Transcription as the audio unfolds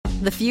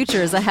The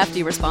future is a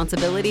hefty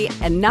responsibility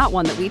and not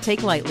one that we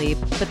take lightly,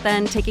 but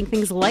then taking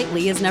things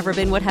lightly has never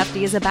been what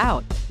Hefty is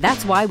about.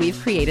 That's why we've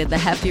created the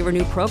Hefty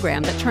Renew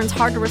program that turns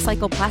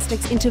hard-to-recycle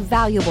plastics into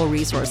valuable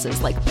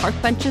resources like park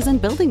benches and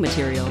building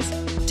materials.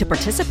 To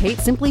participate,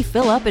 simply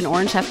fill up an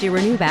orange Hefty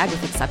Renew bag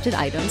with accepted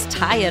items,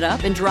 tie it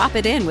up, and drop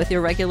it in with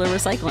your regular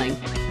recycling.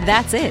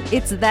 That's it.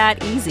 It's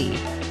that easy.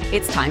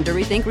 It's time to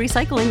rethink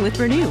recycling with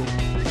Renew.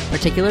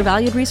 Particular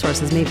valued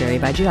resources may vary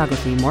by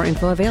geography. More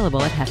info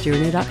available at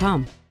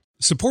heftyrenew.com.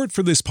 Support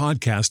for this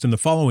podcast and the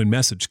following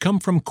message come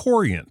from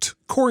Corient.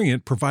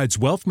 Corient provides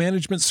wealth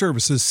management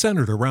services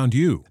centered around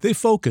you. They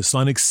focus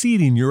on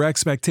exceeding your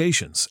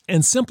expectations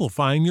and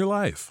simplifying your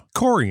life.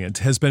 Corient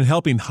has been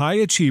helping high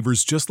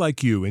achievers just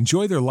like you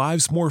enjoy their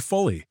lives more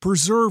fully,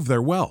 preserve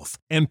their wealth,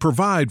 and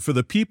provide for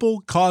the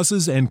people,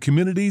 causes, and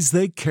communities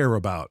they care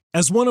about.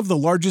 As one of the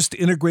largest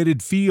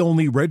integrated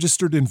fee-only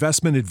registered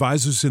investment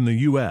advisors in the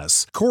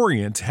U.S.,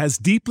 Corient has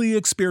deeply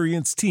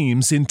experienced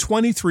teams in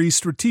 23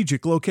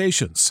 strategic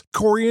locations.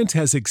 Corient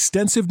has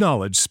extensive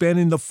knowledge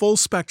spanning the full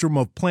spectrum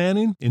of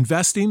planning,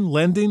 investing,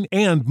 lending,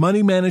 and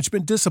money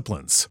management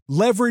disciplines.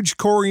 Leverage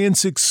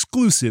Corient's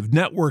exclusive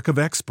network of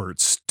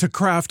experts to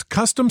craft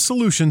custom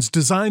solutions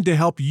designed to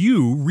help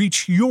you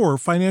reach your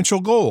financial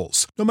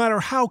goals, no matter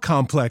how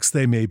complex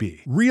they may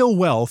be. Real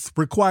wealth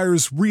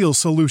requires real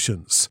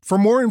solutions. For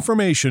more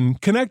information,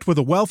 connect with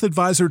a wealth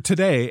advisor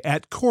today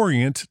at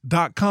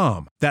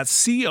Corient.com.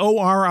 That's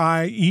Corient.com.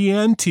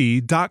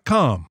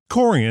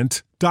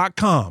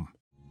 Corient.com.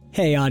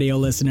 Hey, audio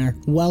listener.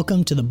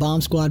 Welcome to the Bomb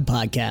Squad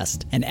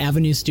podcast, an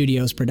Avenue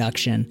Studios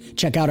production.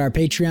 Check out our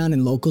Patreon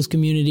and Locals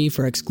community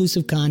for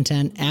exclusive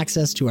content,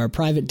 access to our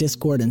private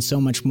Discord, and so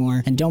much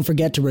more. And don't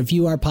forget to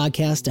review our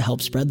podcast to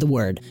help spread the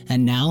word.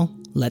 And now,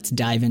 let's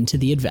dive into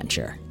the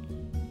adventure.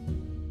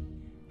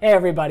 Hey,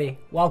 everybody.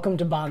 Welcome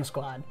to Bomb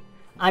Squad.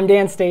 I'm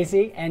Dan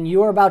Stacy, and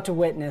you are about to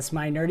witness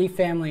my nerdy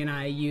family and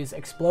I use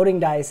exploding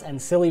dice and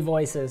silly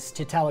voices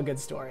to tell a good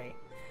story.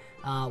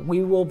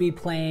 We will be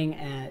playing,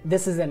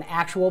 this is an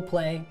actual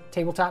play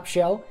tabletop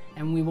show,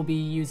 and we will be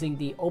using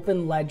the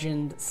Open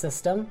Legend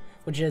system,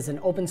 which is an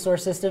open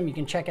source system. You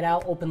can check it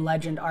out,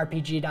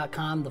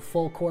 openlegendrpg.com. The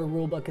full core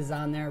rulebook is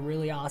on there,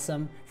 really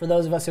awesome. For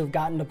those of us who have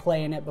gotten to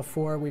play in it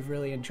before, we've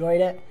really enjoyed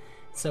it.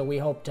 So we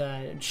hope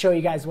to show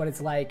you guys what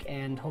it's like,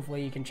 and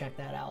hopefully you can check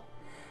that out.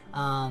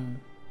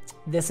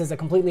 This is a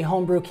completely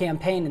homebrew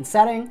campaign and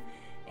setting,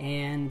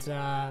 and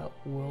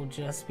we'll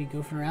just be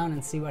goofing around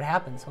and see what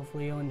happens.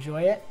 Hopefully you'll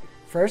enjoy it.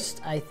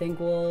 First, I think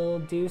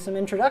we'll do some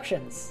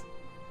introductions.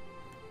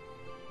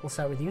 We'll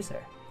start with you, sir.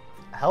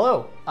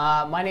 Hello,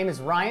 my name is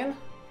Ryan.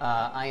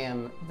 I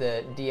am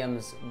the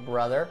DM's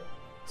brother,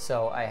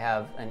 so I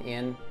have an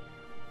inn,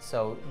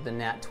 so the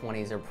nat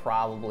 20s are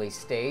probably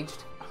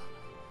staged.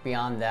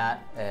 Beyond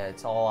that,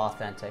 it's all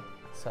authentic,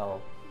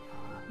 so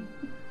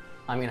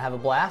I'm gonna have a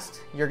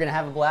blast. You're gonna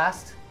have a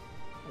blast.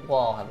 We'll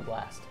all have a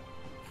blast.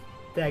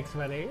 Thanks,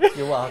 buddy.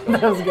 You're welcome.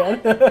 That was good.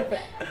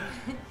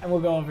 And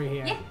we'll go over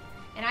here. Yeah.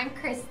 And I'm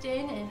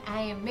Kristen, and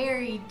I am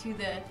married to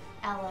the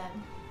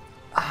LM.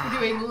 We're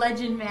doing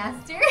Legend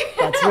Master.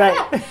 That's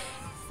right.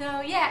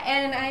 So yeah,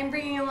 and I'm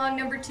bringing along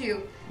number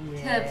 2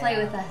 to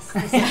play with us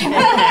this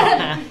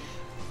time.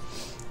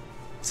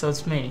 So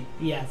it's me.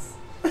 Yes.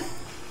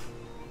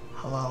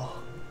 Hello.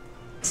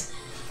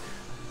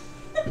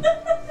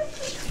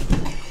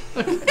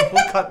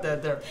 We'll cut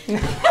that there. No,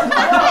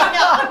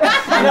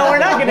 we're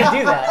not gonna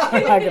do that.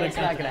 It's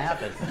not gonna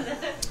happen.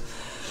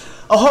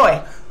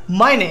 Ahoy!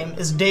 My name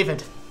is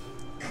David.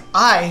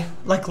 I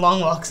like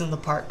long walks in the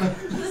park.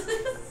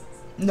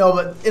 No,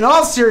 but in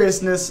all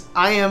seriousness,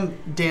 I am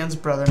Dan's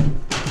brother.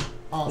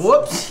 Awesome.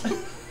 Whoops.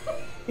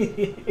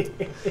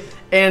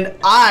 And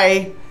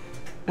I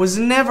was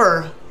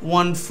never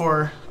one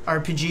for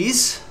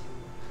RPGs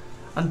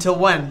until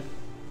when?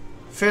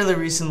 Fairly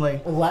recently.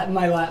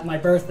 My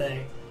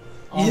birthday.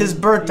 His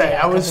birthday.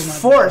 Yeah, I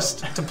was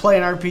forced to play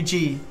an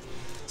RPG.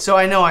 So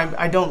I know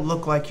I don't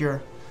look like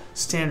your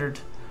standard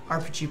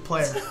RPG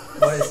player.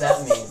 What does that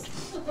mean?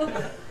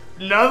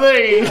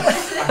 Nothing.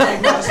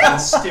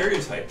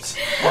 Stereotypes.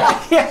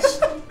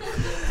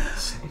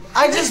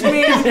 I just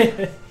mean,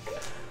 I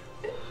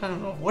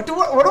don't know. What do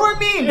I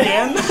mean,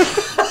 Dan?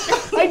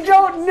 I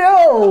don't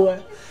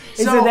know.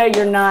 Is So- it that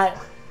you're not,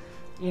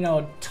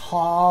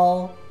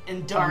 tall?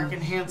 And dark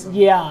and handsome.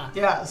 Yeah.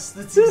 Yes,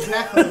 that's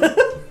exactly it.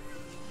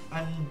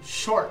 I'm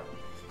short.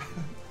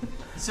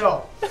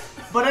 So,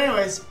 but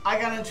anyways, I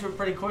got into it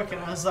pretty quick, and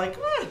I was like,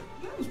 that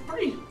was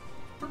pretty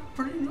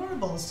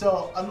enjoyable.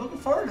 So I'm looking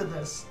forward to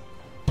this.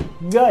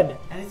 Good.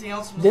 Anything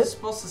else was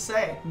supposed to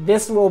say?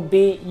 This will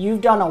be, you've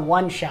done a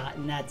one-shot,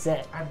 and that's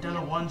it. I've done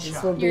a one-shot.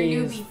 This will be You're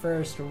a his newbie.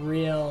 first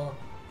real...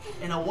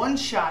 And a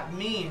one-shot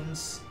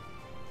means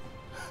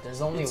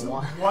There's only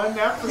one. one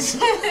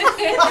episode.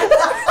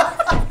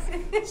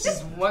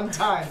 Just one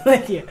time.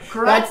 Thank you.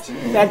 Correct?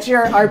 That's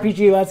your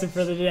RPG lesson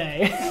for the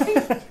day.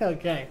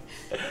 Okay.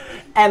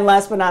 And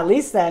last but not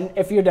least then,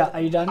 if you're done,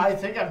 are you done? I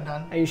think I'm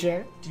done. Are you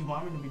sure? Do you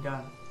want me to be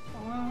done?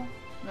 Well,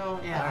 No,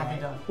 yeah, I'll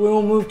be done. We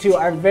will move to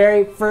our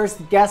very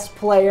first guest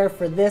player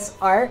for this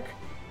arc,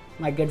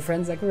 my good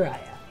friend Zechariah.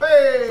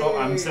 Hey! So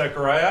I'm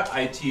Zechariah.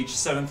 I teach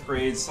 7th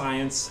grade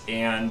science,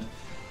 and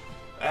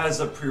as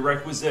a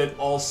prerequisite,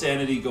 all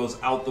sanity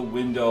goes out the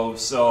window.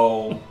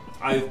 So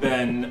I've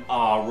been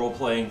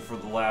role-playing for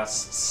the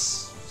last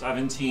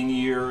 17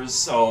 years,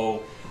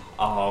 so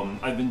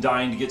I've been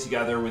dying to get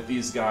together with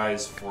these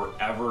guys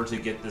forever to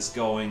get this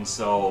going,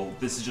 so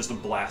this is just a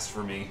blast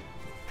for me.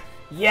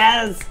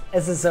 Yes!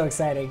 This is so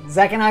exciting.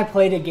 Zach and I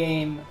played a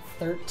game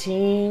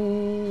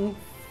 13...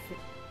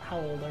 How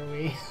old are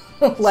we?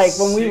 Like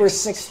when we were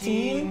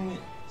 16?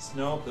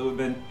 Nope, that would have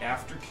been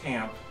after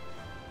camp.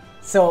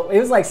 So it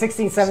was like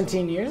 16,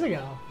 17 years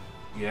ago.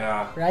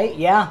 Yeah. Right?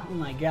 Yeah. Oh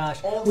my gosh.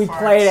 Old we farts.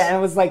 played it, and it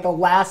was like the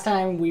last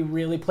time we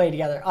really played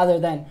together, other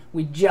than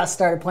we just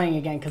started playing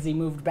again because he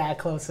moved back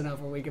close enough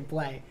where we could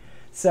play.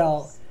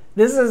 So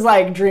this is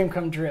like dream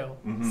come true.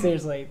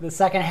 Seriously. The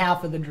second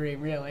half of the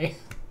dream, really.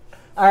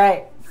 All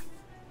right.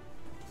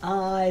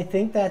 I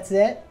think that's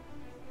it.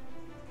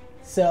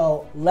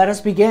 So let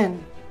us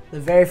begin the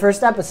very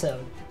first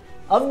episode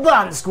of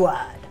Bomb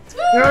Squad.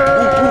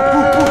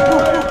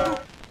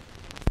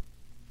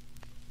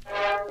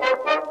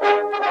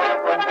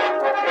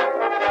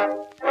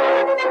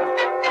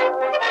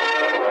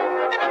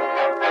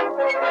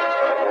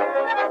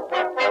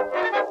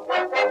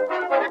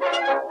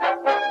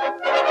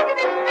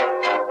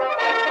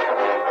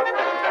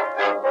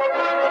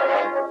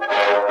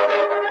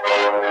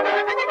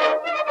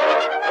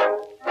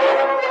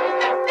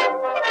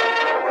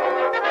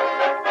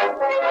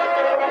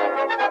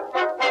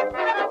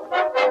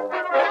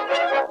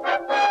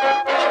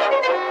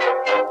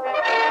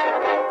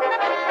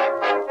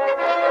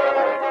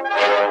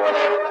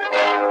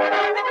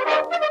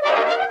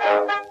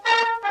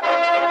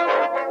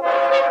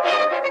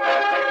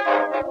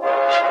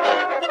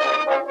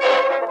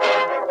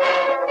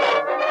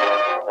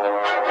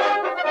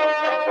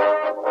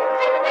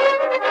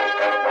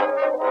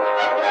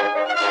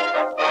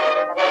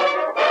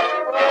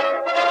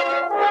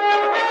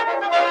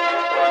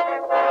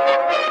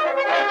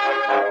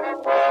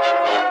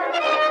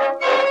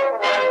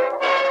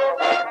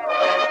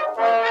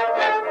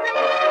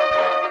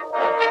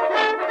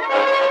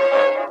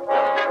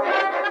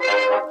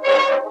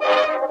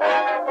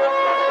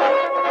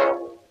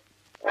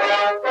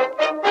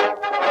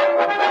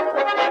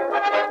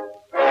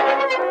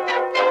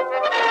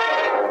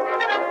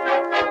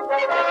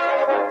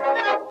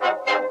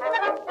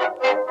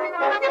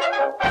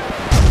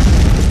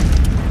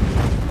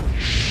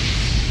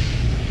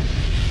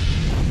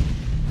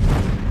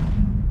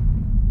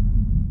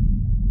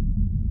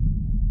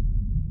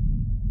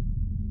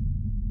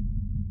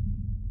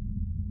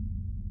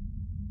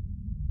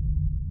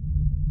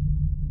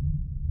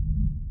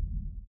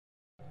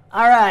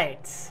 All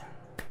right.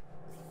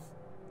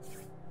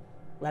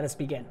 Let us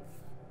begin.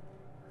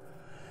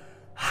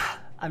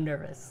 I'm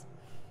nervous.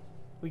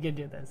 We can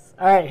do this.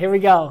 All right, here we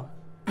go.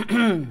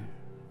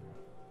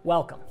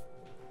 Welcome.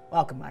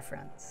 Welcome, my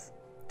friends,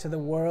 to the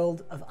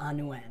world of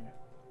Anuen,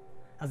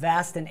 a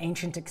vast and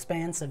ancient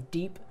expanse of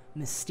deep,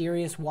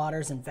 mysterious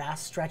waters and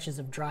vast stretches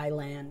of dry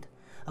land,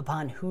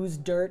 upon whose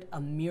dirt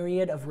a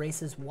myriad of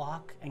races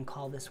walk and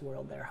call this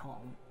world their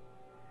home.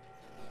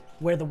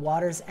 Where the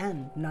waters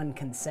end, none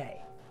can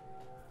say.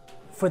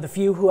 For the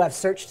few who have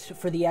searched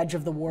for the edge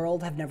of the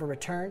world have never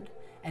returned,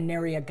 and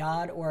nary a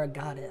god or a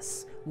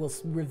goddess will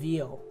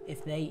reveal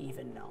if they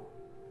even know.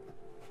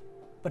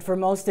 But for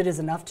most it is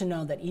enough to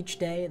know that each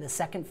day the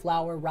second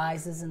flower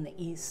rises in the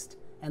east,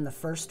 and the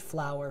first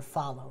flower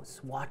follows,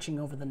 watching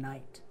over the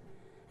night,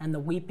 and the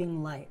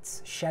weeping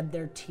lights shed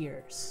their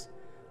tears,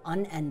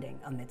 unending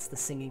amidst the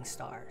singing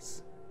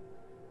stars.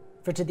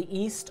 For to the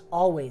east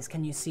always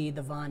can you see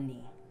the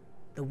Vani,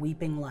 the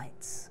weeping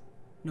lights,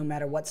 no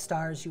matter what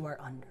stars you are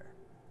under.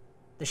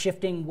 The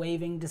shifting,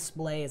 waving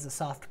display is a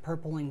soft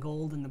purple and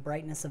gold in the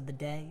brightness of the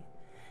day,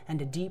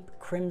 and a deep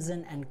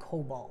crimson and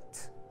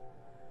cobalt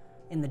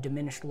in the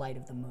diminished light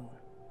of the moon.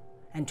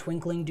 And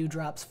twinkling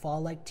dewdrops fall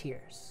like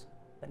tears,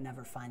 but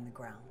never find the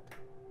ground.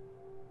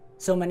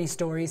 So many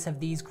stories have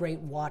these great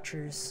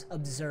watchers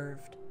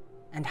observed,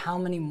 and how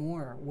many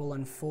more will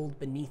unfold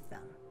beneath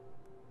them?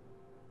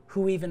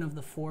 Who even of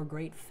the four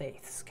great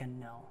faiths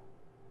can know?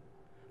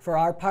 For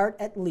our part,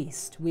 at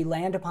least, we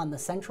land upon the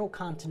central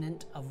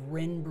continent of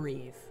Rin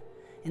Breve,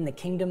 in the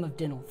kingdom of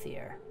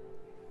Dinalthir.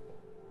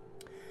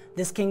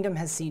 This kingdom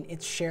has seen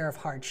its share of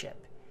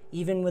hardship,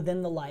 even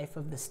within the life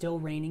of the still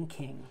reigning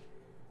king,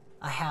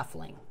 a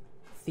halfling,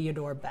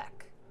 Theodore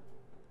Beck.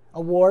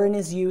 A war in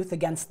his youth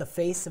against the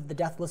face of the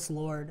deathless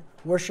lord,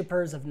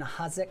 worshippers of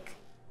Nahazik,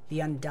 the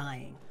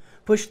Undying,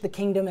 pushed the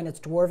kingdom and its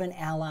dwarven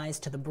allies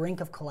to the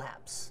brink of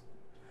collapse.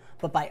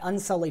 But by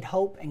unsullied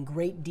hope and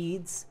great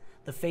deeds,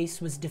 the face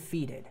was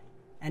defeated,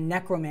 and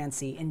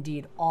necromancy,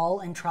 indeed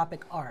all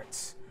entropic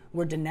arts,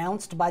 were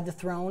denounced by the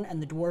throne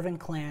and the dwarven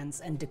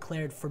clans and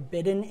declared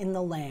forbidden in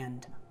the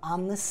land,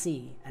 on the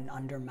sea, and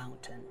under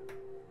mountain.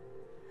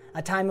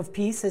 A time of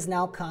peace has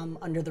now come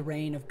under the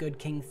reign of good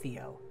King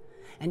Theo,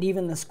 and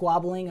even the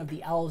squabbling of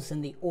the elves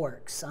and the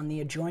orcs on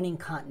the adjoining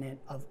continent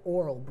of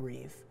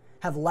Oralbrieve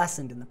have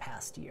lessened in the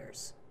past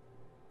years.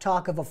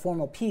 Talk of a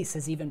formal peace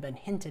has even been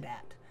hinted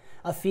at,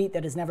 a feat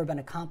that has never been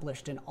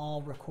accomplished in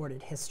all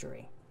recorded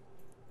history.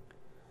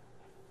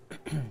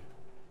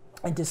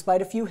 And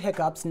despite a few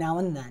hiccups now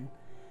and then,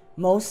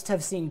 most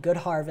have seen good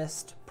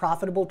harvest,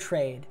 profitable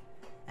trade,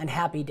 and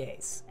happy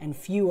days, and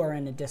few are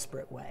in a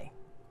desperate,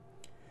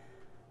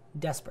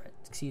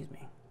 excuse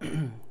me.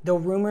 Though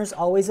rumors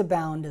always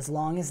abound as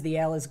long as the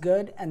ale is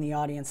good and the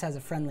audience has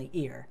a friendly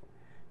ear.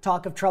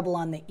 Talk of trouble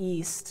on the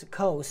east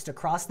coast,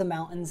 across the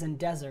mountains and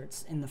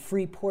deserts, in the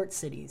free port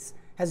cities,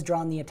 has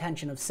drawn the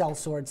attention of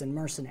sellswords and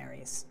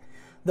mercenaries,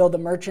 though the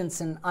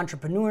merchants and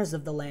entrepreneurs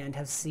of the land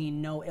have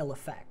seen no ill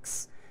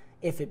effects,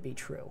 if it be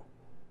true.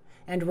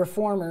 And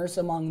reformers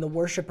among the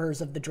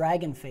worshippers of the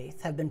dragon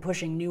faith have been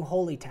pushing new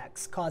holy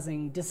texts,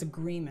 causing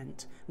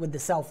disagreement with the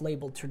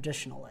self-labeled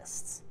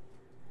traditionalists.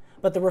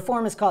 But the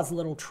reformers cause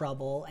little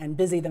trouble and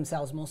busy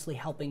themselves mostly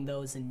helping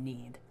those in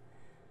need.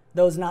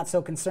 Those not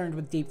so concerned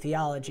with deep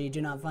theology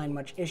do not find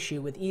much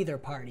issue with either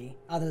party,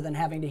 other than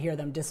having to hear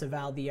them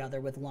disavow the other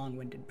with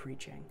long-winded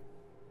preaching.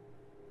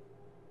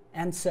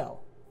 And so,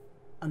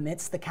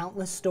 amidst the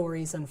countless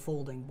stories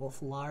unfolding,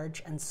 both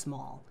large and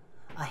small,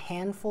 a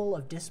handful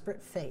of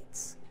disparate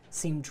fates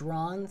seem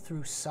drawn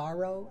through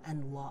sorrow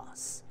and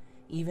loss,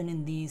 even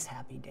in these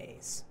happy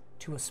days,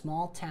 to a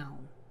small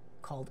town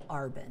called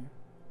Arbin.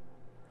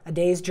 A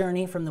day's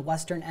journey from the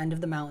western end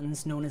of the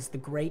mountains known as the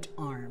Great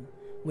Arm,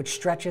 which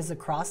stretches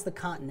across the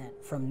continent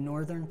from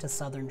northern to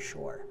southern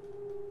shore.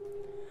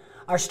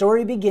 Our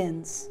story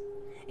begins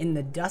in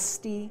the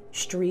dusty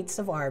streets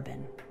of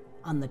Arbin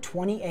on the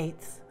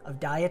 28th of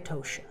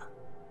Diatosha,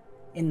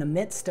 in the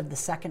midst of the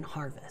second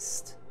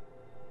harvest.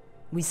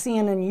 We see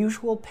an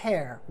unusual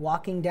pair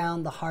walking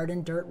down the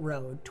hardened dirt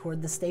road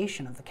toward the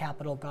station of the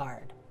Capitol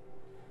Guard.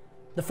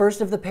 The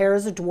first of the pair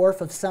is a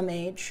dwarf of some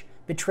age,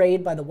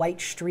 betrayed by the white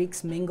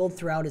streaks mingled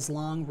throughout his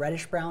long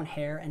reddish-brown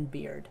hair and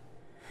beard,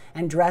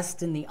 and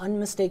dressed in the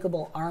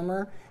unmistakable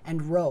armor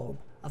and robe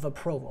of a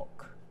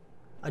provoke.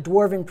 A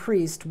dwarven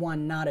priest,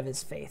 one not of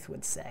his faith,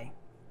 would say.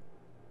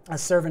 A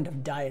servant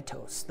of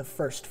Dietos, the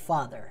first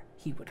father,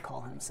 he would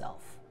call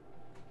himself.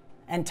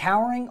 And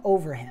towering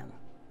over him,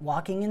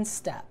 walking in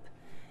step,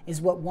 is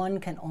what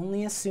one can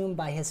only assume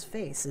by his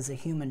face is a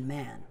human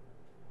man.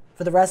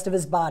 For the rest of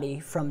his body,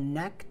 from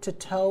neck to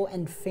toe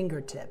and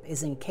fingertip,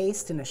 is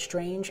encased in a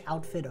strange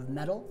outfit of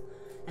metal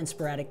and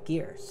sporadic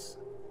gears.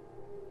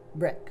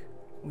 Brick,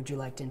 would you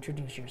like to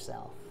introduce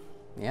yourself?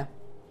 Yeah.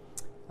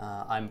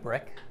 I'm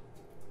Brick.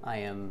 I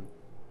am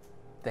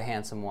the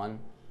handsome one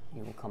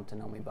you will come to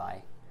know me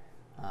by.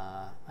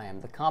 I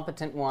am the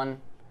competent one.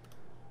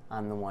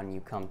 I'm the one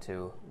you come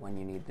to when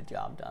you need the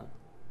job done.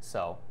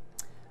 So,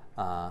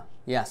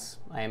 yes,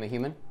 I am a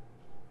human.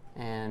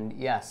 And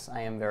yes,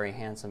 I am very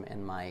handsome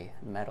in my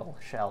metal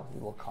shell,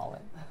 you will call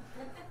it.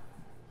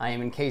 I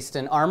am encased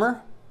in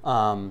armor.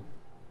 I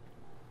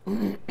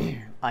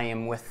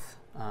am with,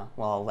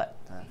 well, I'll let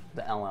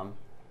the LM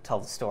tell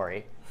the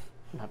story,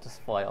 not to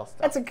spoil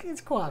stuff.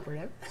 It's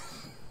cooperative.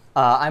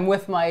 I'm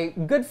with my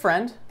good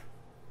friend,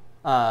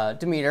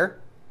 Demeter,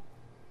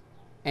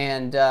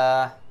 and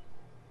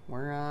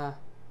we're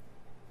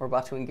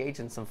about to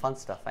engage in some fun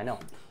stuff, I know.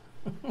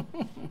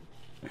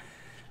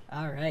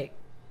 All right.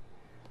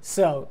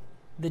 So,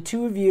 the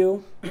two of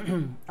you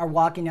are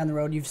walking down the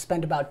road. You've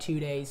spent about 2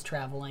 days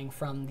traveling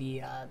from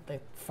the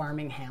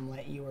farming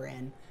hamlet you were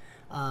in,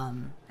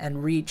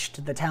 and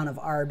reached the town of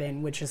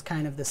Arbin, which is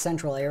kind of the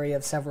central area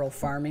of several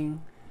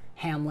farming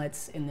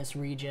hamlets in this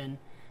region.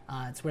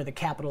 It's where the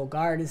Capitol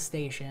Guard is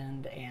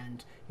stationed,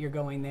 and you're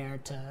going there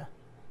to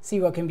see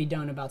what can be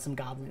done about some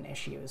goblin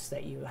issues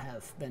that you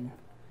have been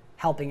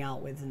helping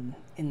out with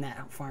in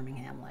that farming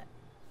hamlet.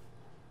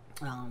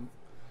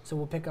 So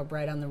we'll pick up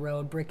right on the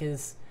road. Brick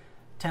is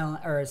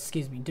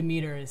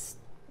Demeter is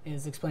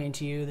explaining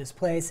to you this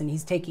place, and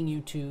he's taking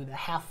you to the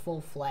Half Full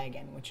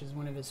Flagon, which is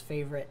one of his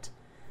favorite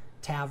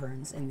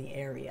taverns in the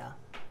area.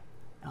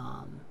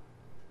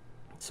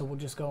 So we'll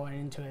just go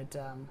into it.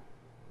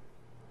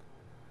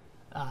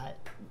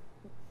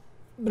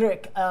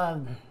 Brick,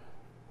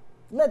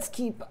 let's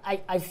keep,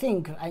 I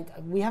think,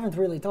 we haven't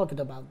really talked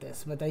about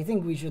this, but I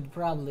think we should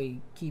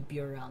probably keep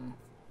your,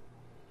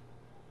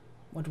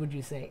 what would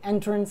you say,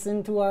 entrance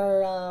into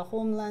our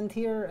homeland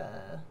here,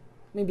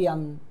 maybe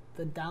on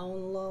the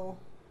down low.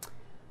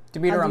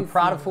 Demeter, I'm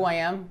proud of who I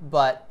am,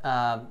 but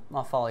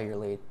I'll follow your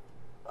lead.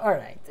 All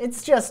right.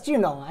 It's just,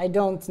 I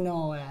don't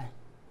know,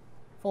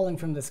 falling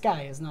from the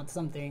sky is not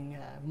something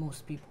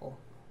most people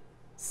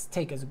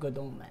take as a good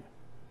omen.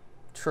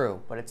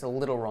 True, but it's a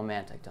little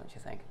romantic, don't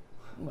you think?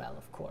 Well,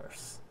 of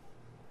course.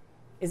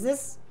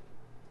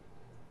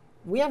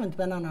 We haven't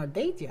been on our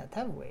date yet,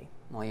 have we?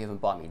 Well, you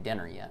haven't bought me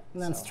dinner yet.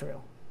 That's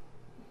true.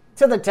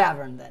 To the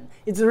tavern, then.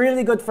 It's a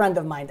really good friend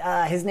of mine.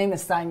 His name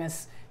is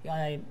Thymus,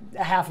 a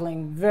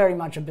halfling, very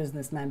much a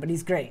businessman, but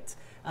he's great.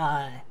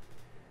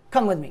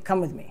 Come with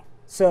me.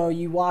 So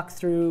you walk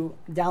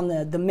down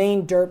the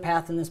main dirt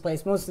path in this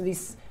place. Most of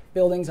these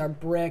buildings are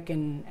brick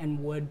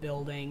and wood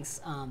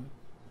buildings.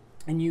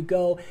 And you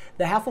go,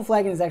 the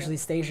Half-Wolf-Flagon is actually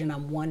stationed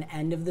on one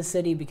end of the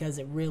city because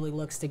it really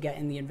looks to get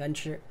in the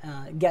adventure,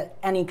 get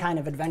any kind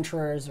of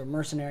adventurers or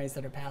mercenaries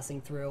that are passing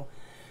through.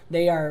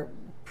 They are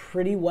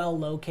pretty well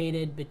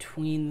located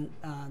between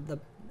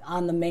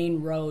on the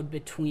main road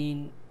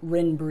between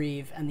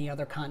Rinbreve and the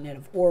other continent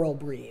of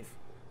Oralbreve,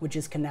 which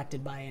is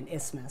connected by an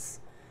isthmus.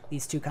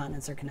 These two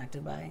continents are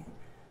connected by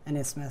an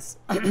isthmus.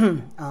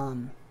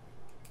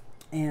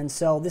 And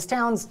so this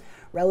town's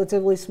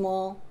relatively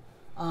small.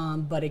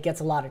 But it gets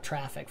a lot of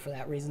traffic for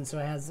that reason, so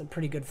it has a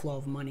pretty good flow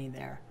of money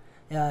there.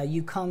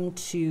 You come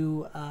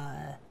to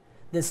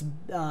this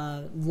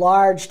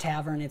large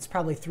tavern. It's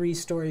probably 3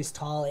 stories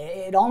tall.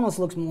 It almost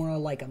looks more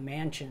like a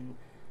mansion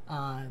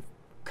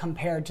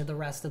compared to the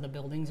rest of the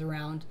buildings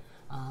around,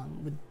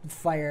 with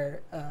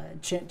fire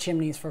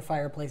chimneys for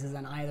fireplaces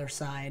on either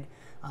side,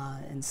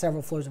 and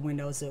several floors of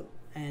windows.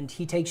 And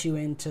he takes you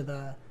into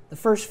the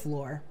first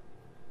floor,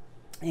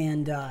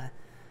 and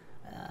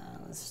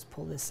let's just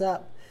pull this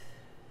up.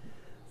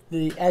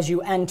 As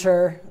you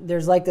enter,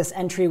 there's like this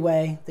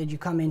entryway that you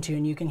come into,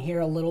 and you can hear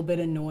a little bit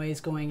of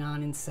noise going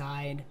on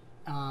inside.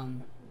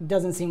 It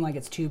doesn't seem like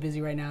it's too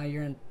busy right now.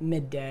 You're in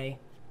midday.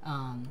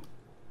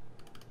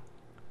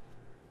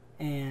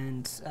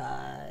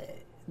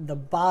 The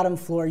bottom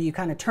floor, you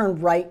kind of turn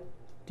right.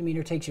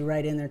 Demeter takes you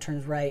right in there,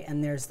 turns right,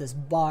 and there's this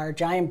bar,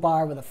 giant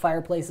bar with a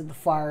fireplace at the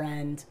far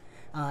end,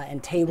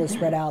 and tables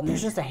spread out, and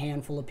there's just a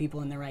handful of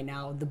people in there right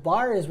now. The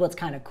bar is what's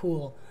kind of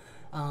cool.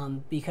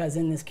 Because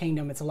in this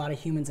kingdom, it's a lot of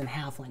humans and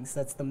halflings.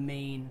 That's the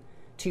main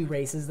 2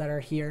 races that are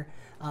here.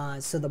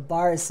 So the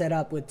bar is set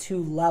up with 2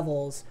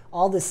 levels.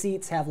 All the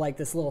seats have like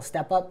this little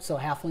step up, so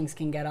halflings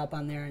can get up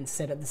on there and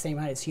sit at the same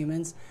height as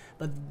humans.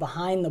 But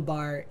behind the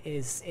bar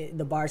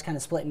the bar is kind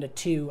of split into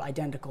 2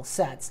 identical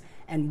sets,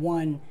 and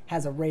one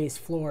has a raised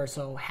floor,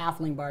 so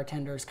halfling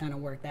bartenders kind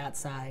of work that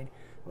side,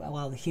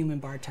 while the human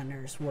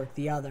bartenders work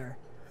the other.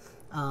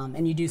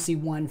 And you do see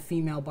one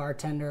female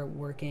bartender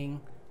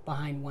working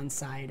behind one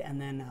side,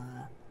 and then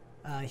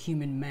a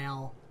human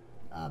male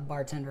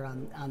bartender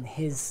on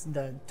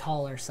the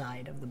taller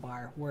side of the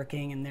bar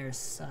working, and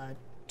there's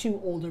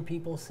 2 older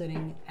people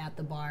sitting at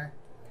the bar.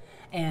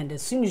 And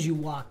as soon as you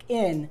walk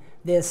in,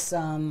 this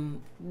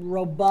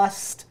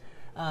robust,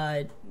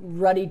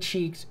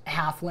 ruddy-cheeked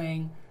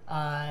halfling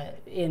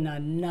in a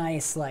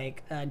nice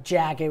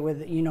jacket with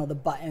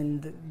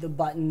the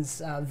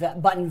buttons,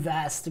 button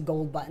vest,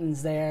 gold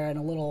buttons there,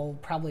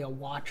 and probably a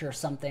watch or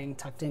something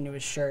tucked into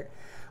his shirt.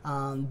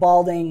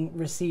 Balding,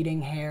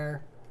 receding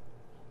hair,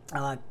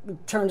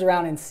 turns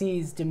around and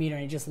sees Demeter,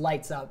 and he just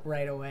lights up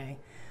right away,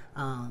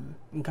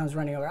 and comes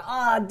running over.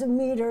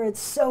 Demeter, it's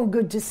so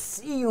good to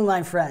see you,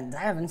 my friend.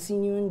 I haven't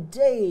seen you in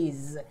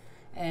days.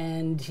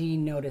 And he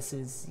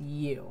notices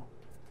you.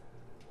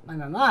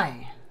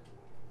 My.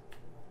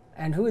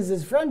 And who is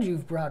this friend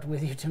you've brought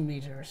with you,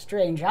 Demeter?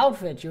 Strange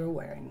outfit you're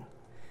wearing.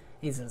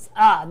 He says,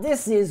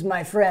 this is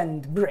my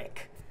friend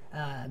Brick.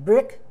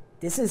 Brick,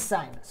 this is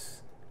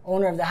Simus,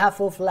 owner of the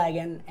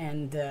Half-Wolf-Flagon,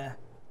 and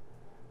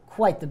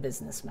quite the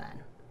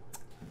businessman.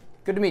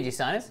 Good to meet you,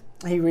 Sinus.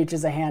 He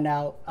reaches a hand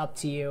out up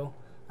to you,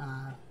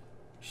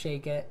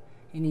 shake it,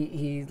 and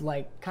he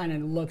kind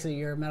of looks at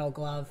your metal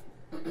glove.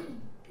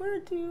 Where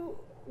do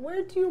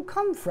you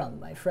come from,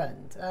 my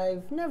friend?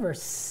 I've never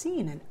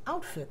seen an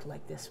outfit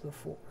like this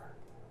before.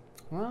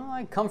 Well,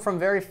 I come from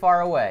very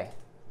far away.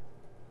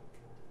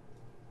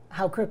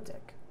 How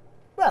cryptic.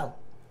 Well,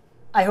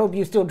 I hope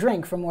you still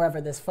drink from wherever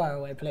this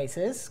faraway place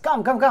is.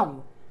 Come.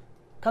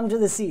 Come to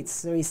the seats.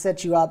 So he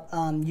sets you up.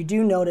 You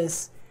do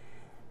notice,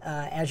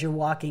 as you're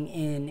walking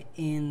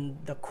in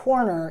the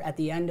corner at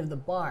the end of the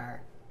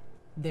bar,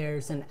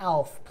 there's an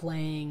elf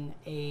playing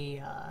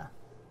a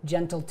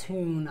gentle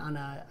tune on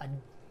a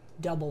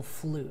double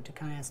flute. It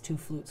kind of has 2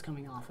 flutes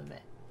coming off of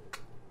it.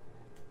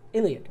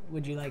 Iliad,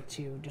 would you like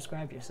to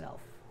describe yourself?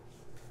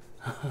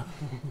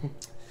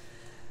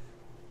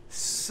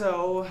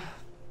 So,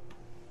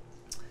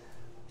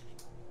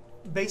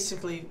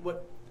 basically,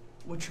 what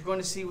you're going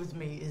to see with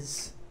me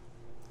is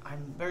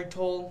I'm very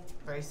tall,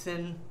 very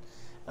thin,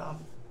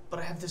 but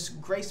I have this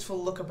graceful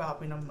look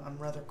about me, and I'm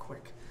rather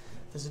quick.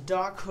 There's a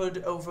dark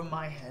hood over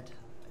my head,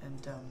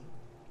 and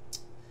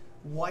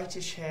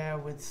whitish hair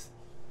with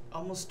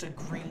almost a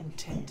green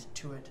tint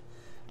to it.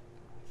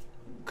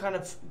 Kind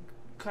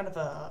of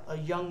a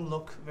young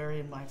look, very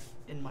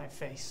in my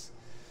face.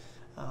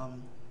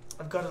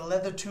 I've got a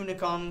leather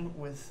tunic on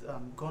with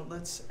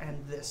gauntlets,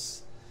 and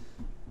this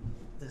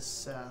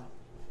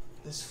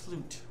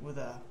flute with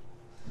a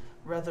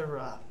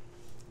rather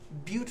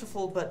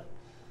beautiful but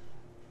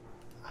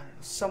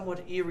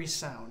somewhat eerie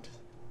sound.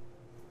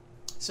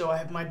 So I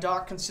have my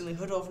dark concealing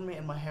hood over me,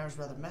 and my hair is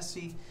rather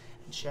messy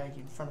and shaggy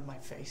in front of my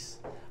face.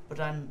 But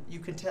you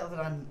can tell that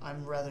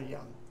I'm rather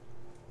young.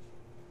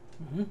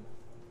 Mm-hmm.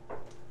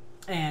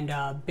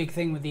 And big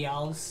thing with the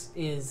elves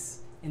is,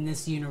 in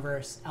this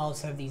universe,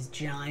 elves have these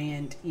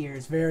giant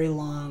ears, very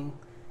long,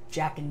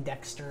 Jack and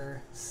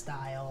Dexter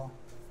style.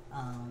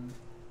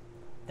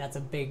 That's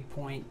a big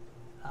point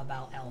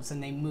about elves,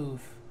 and they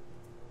move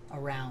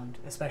around,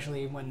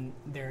 especially when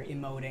they're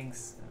emoting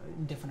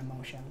different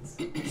emotions.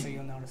 So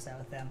you'll notice that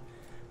with them.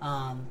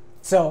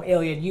 So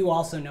Iliad, you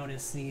also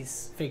notice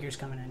these figures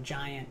coming in,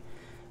 giant,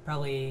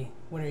 probably,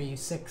 what are you,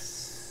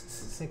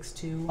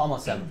 6'2"?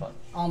 Almost 7 foot.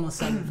 Almost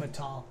 7 foot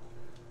tall.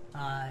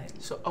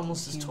 So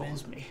almost as tall human.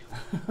 as me.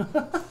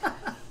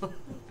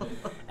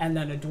 And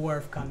then a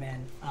dwarf come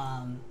in.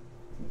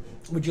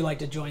 Would you like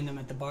to join them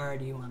at the bar, or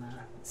do you want to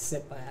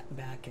sit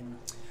back and...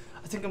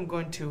 I think I'm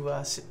going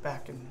to sit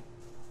back and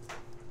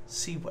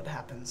see what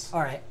happens.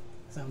 All right,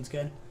 sounds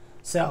good.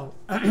 So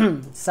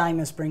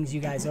Simus brings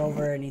you guys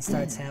over, and he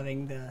starts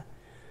having the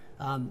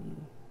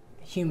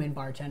human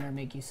bartender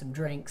make you some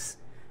drinks,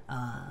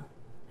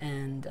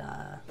 and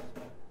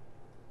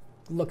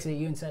looks at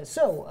you and says,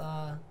 "So,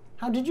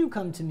 how did you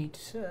come to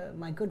meet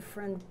my good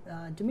friend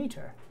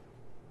Demeter?"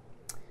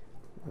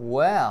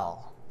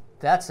 Well,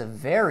 that's a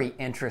very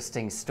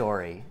interesting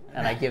story.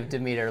 And I give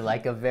Demeter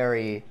like a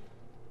very,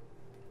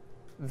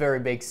 very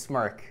big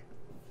smirk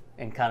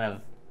and kind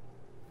of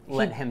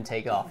let him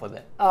take off with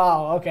it.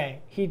 Oh,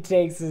 okay. He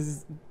takes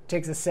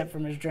a sip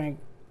from his drink.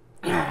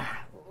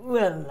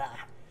 Well,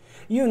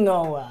 you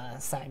know,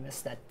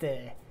 Simus, that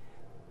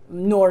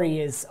Nori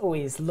is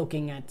always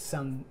looking at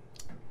some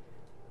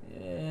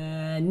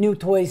new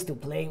toys to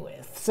play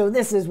with. So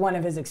this is one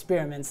of his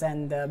experiments,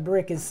 and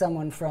Brick is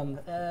someone from,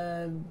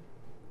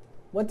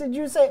 what did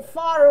you say?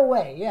 Far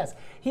away, yes.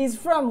 He's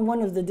from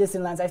one of the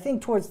distant lands, I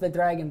think towards the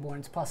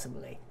Dragonborns,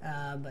 possibly.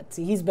 But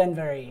he's been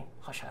very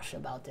hush-hush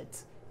about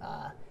it.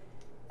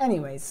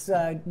 Anyways,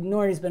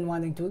 Nori's been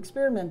wanting to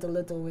experiment a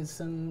little with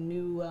some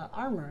new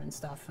armor and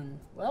stuff, and,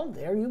 well,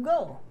 there you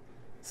go.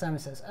 Simon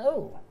says,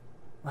 "Oh,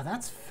 well,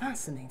 that's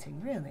fascinating,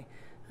 really.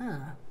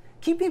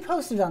 Keep me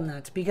posted on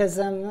that, because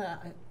I'm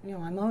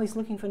always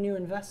looking for new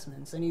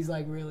investments." And he's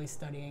like really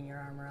studying your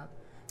armor up.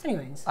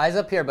 Anyways. Eyes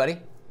up here,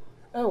 buddy.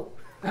 Oh,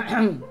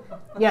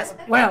 yes.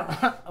 Well,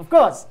 of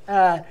course.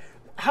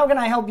 How can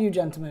I help you,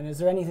 gentlemen? Is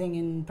there anything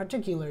in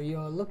particular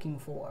you're looking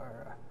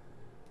for,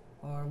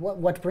 or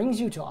what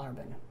brings you to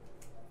Arbon?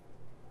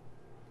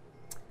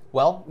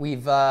 Well,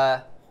 we've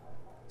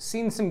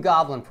seen some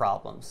goblin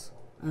problems.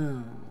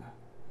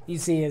 You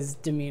see his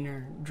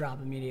demeanor drop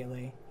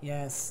immediately.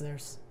 Yes,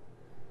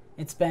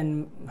 it's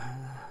been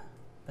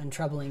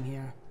troubling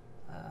here.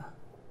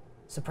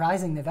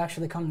 Surprising they've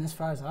actually come this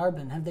far as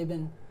Arbon. Have they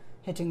been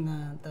hitting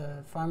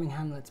the farming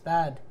hamlets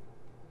bad?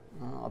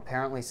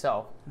 Apparently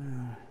so.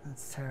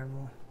 That's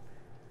terrible.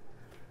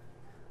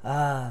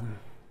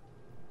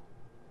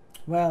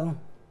 Well,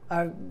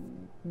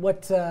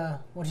 what are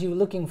you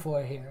looking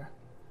for here?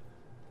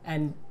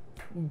 And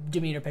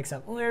Demeter picks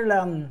up.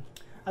 Well,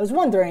 I was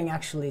wondering,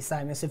 actually,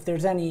 Simus, if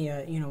there's any,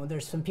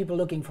 there's some people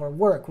looking for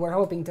work. We're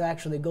hoping to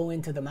actually go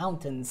into the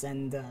mountains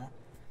and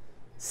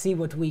see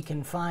what we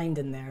can find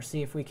in there,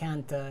 see if we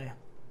can't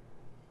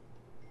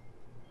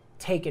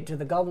take it to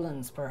the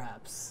goblins,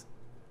 perhaps.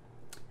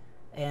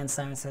 And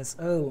Simon says,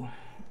 "Oh,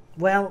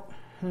 well,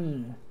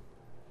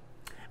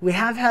 we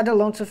have had a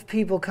lot of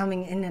people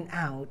coming in and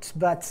out,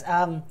 but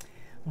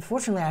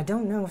unfortunately, I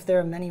don't know if there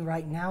are many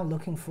right now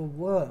looking for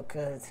work.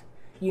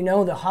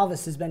 The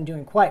harvest has been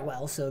doing quite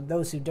well, so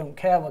those who don't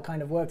care what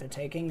kind of work they're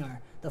taking,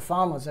 or the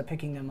farmers are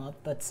picking them up.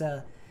 But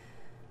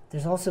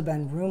there's also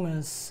been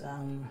rumors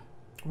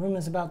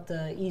about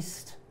the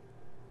east.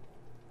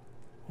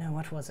 No,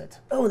 what was it?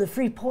 Oh, the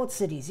free port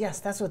cities. Yes,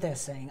 that's what they're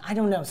saying. I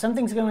don't know.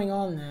 Something's going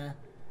on there,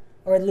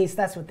 or at least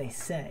that's what they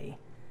say.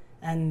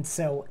 And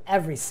so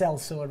every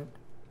sellsword,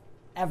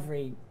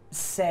 every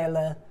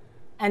sailor,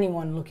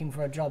 anyone looking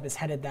for a job is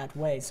headed that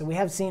way. So we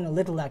have seen a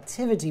little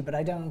activity, but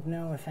I don't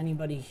know if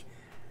anybody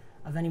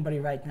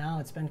right now.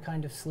 It's been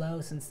kind of slow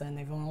since then.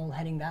 They've been all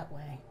heading that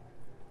way.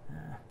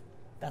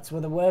 That's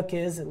where the work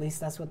is. At least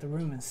that's what the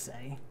rumors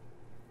say.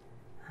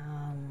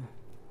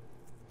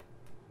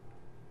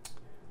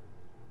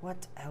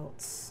 What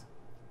else?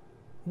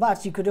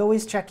 But you could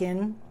always check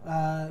in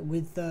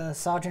with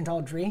Sergeant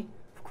Audrey,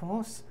 of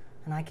course,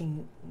 and I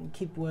can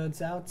keep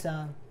words out.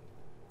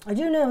 I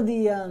do know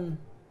the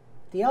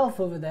elf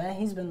over there.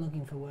 He's been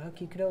looking for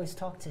work. You could always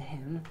talk to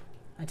him.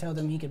 I told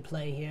him he could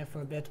play here for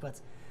a bit,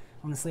 but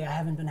honestly, I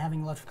haven't been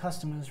having a lot of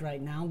customers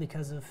right now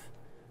because of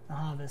the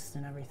harvest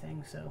and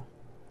everything, so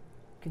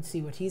you could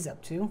see what he's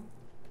up to.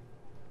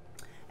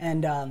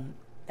 And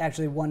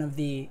actually,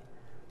 the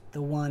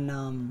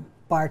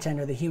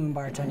bartender, the human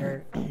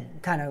bartender,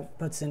 kind of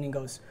puts in and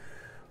goes,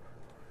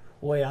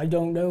 "Boy, I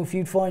don't know if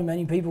you'd find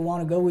many people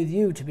want to go with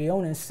you, to be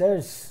honest.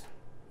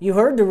 You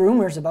heard the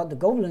rumors about the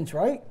goblins,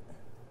 right?"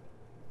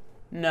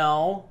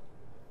 No.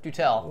 Do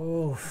tell.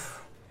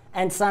 Oof.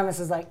 And Simus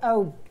is like,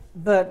 "Oh,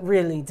 but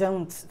really,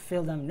 don't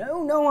feel them."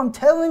 No, I'm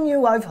telling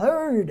you, I've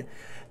heard.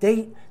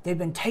 They've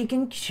been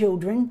taking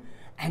children,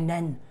 and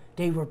then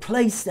they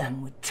replace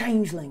them with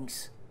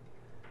changelings.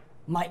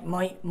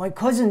 My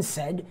cousin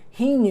said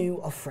he knew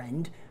a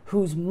friend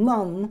whose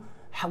mum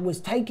was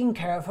taking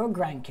care of her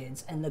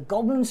grandkids, and the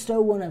goblins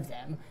stole one of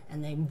them,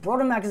 and they brought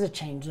him back as a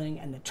changeling,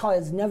 and the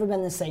child's never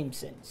been the same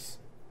since."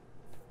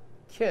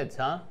 Kids,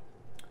 huh?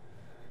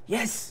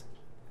 Yes.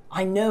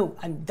 I know,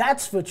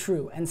 that's for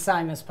true. And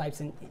Simus pipes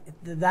in,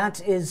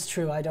 that is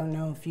true. I don't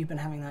know if you've been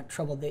having that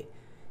trouble.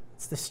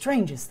 It's the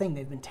strangest thing.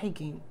 They've been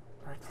taking,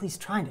 or at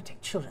least trying to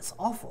take children. It's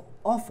awful,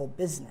 awful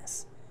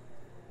business.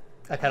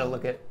 I kind of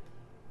look at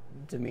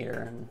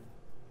Demeter and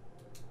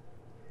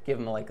give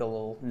him like a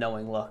little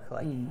knowing look.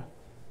 Like,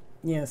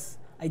 Yes,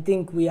 I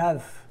think we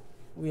have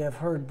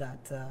heard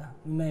that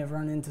we may have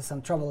run into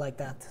some trouble like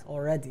that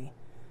already.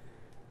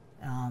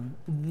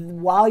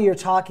 While you're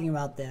talking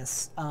about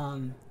this,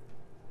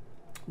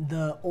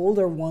 the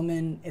older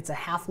woman, it's a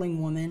halfling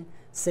woman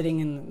sitting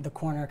in the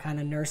corner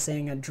kind of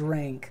nursing a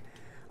drink,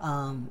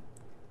 kind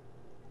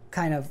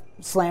of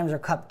slams her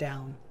cup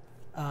down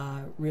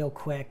real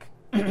quick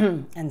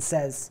and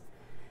says,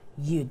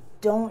 "You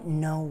don't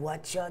know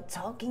what you're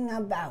talking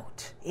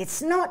about.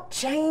 It's not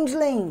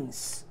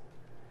changelings."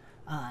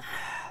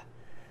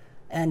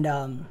 And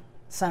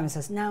Simon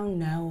says,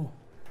 No,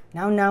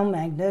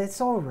 Magda,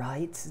 it's all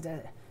right.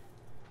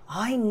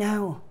 I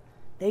know.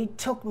 They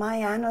took my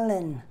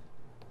Annalyn.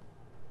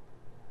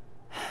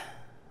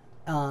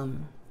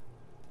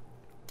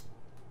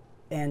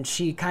 And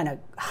she kind of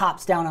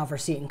hops down off her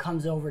seat and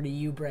comes over to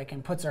you, Brick,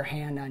 and puts her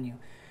hand on you.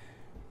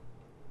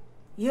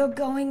 "You're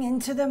going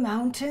into the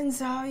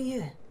mountains, are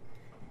you?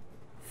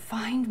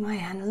 Find my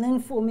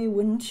Annalyn for me,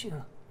 wouldn't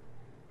you?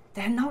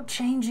 They're not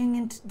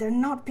changing, they're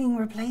not being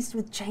replaced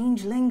with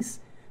changelings.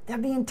 They're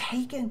being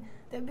taken.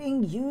 They're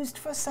being used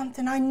for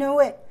something. I know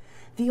it.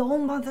 The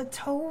All-Mother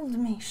told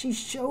me. She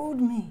showed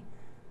me."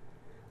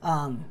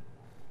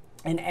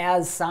 And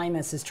as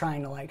Simus is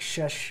trying to like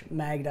shush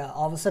Magda,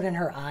 all of a sudden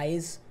her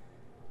eyes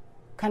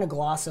kind of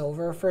gloss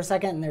over for a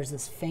second, and there's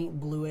this faint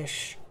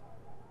bluish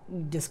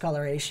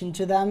discoloration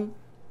to them.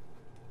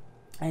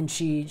 And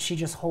she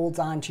just holds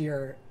on to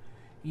your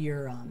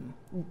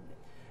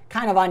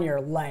kind of on your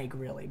leg,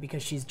 really,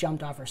 because she's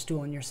jumped off her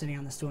stool and you're sitting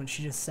on the stool, and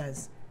she just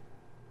says,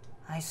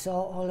 "I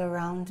saw all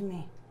around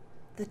me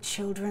the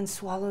children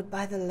swallowed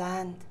by the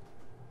land.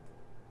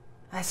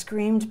 I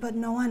screamed, but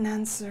no one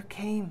answer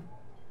came.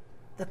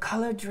 The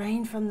color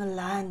drained from the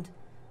land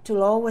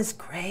till all was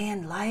gray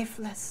and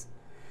lifeless,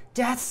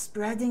 death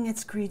spreading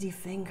its greedy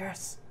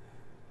fingers.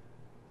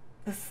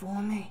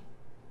 Before me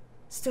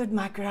stood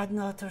my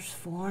granddaughter's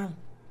form,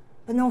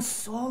 but no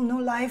soul, no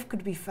life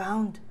could be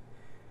found.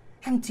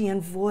 Empty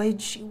and void,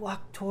 she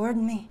walked toward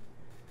me.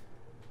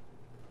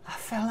 I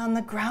fell on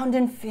the ground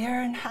in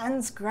fear, and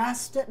hands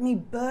grasped at me,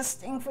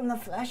 bursting from the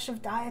flesh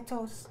of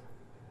Diatos.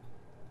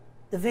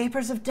 The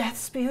vapors of death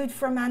spewed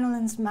from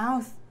Annalyn's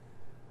mouth."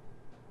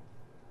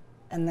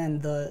 And then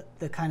the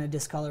kind of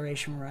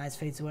discoloration where her eyes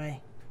fades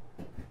away.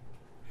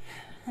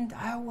 "And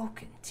I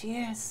awoke in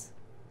tears.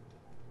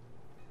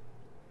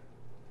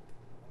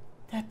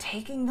 They're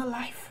taking the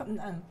life from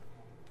them.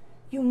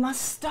 You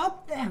must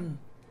stop them."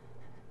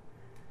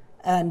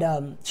 And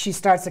she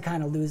starts to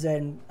kind of lose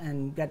it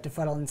and get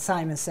befuddled. And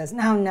Simon says,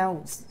 "No,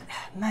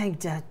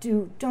 Magda,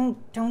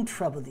 don't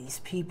trouble these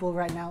people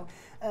right now.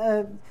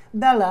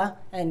 Bella,"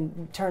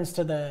 and turns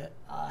to the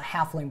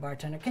halfling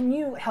bartender, "can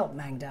you help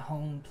Magda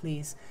home,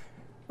 please?"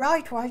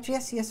 Right,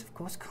 yes, of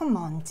course. Come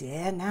on,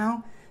 dear,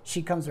 now."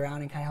 She comes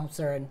around and kind of helps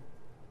her.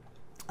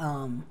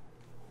 And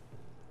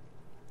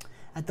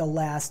at the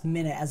last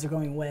minute, as they're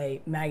going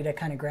away, Magda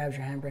kind of grabs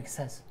your handbrake and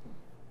says,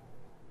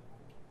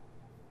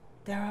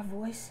 "There are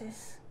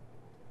voices.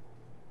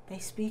 They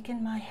speak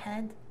in my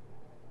head.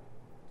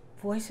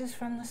 Voices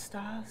from the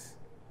stars.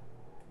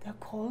 They're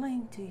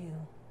calling to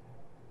you."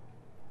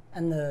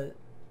 And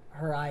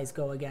her eyes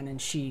go again,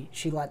 and she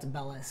lets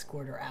Bella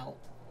escort her out.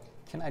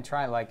 can I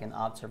try like an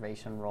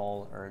observation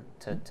roll or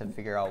to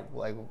figure out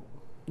like?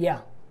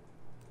 Yeah.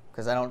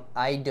 Because I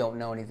don't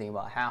know anything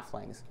about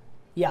halflings.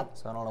 Yeah.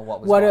 So I don't know what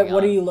was going on.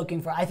 What are you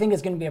looking for? I think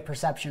it's going to be a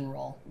perception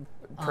roll.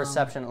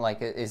 Perception,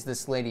 like, is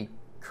this lady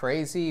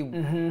crazy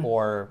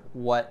or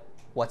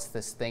what's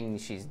this thing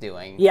she's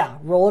doing? Yeah,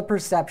 roll a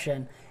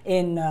perception.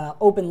 In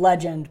Open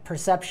Legend,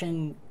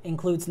 perception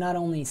includes not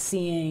only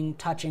seeing,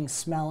 touching,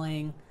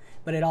 smelling,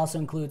 but it also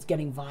includes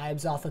getting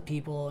vibes off of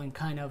people and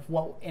kind of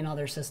what in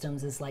other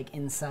systems is like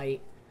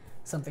insight,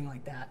 something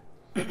like that.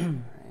 All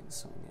right,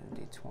 so we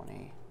need a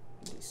d20,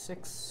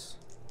 d6.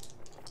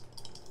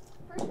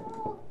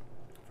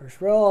 First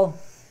roll.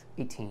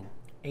 18.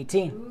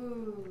 18.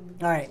 Ooh.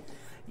 All right.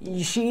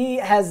 She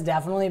has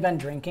definitely been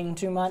drinking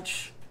too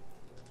much.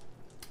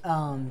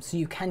 So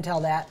you can tell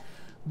that.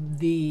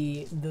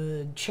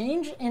 The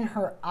change in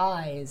her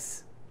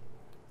eyes,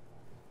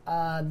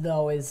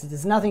 though,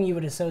 is nothing you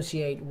would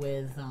associate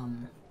with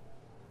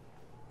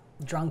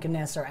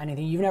drunkenness or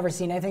anything. You've never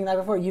seen anything like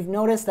that before. You've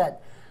noticed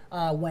that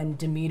when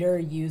Demeter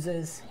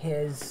uses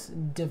his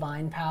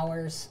divine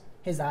powers,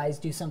 his eyes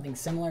do something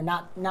similar.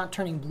 Not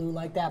turning blue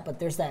like that, but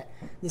there's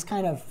this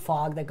kind of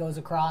fog that goes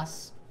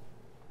across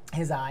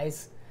his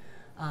eyes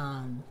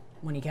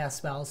when he casts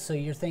spells. So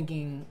you're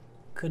thinking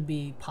could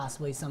be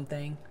possibly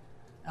something.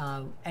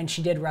 And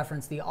she did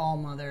reference the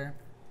All-Mother.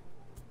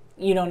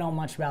 You don't know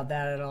much about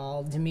that at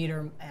all.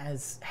 Demeter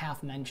has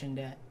half mentioned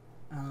it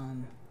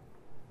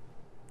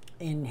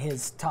in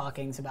his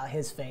talkings about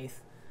his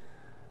faith.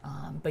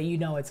 But you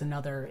know it's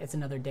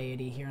another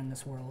deity here in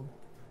this world.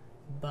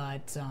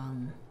 But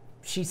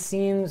she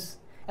seems,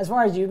 as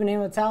far as you've been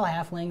able to tell,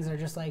 halflings are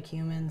just like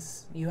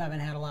humans. You haven't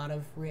had a lot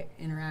of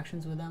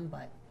interactions with them,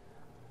 but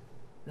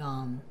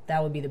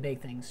that would be the big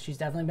things. She's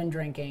definitely been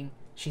drinking.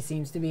 She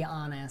seems to be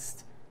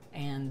honest,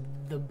 and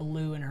the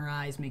blue in her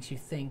eyes makes you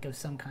think of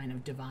some kind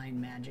of divine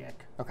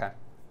magic. Okay.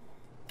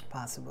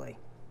 Possibly.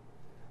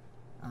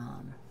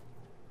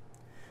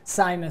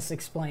 Simus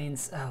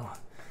explains, "Oh,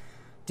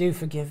 do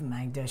forgive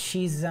Magda.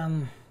 She's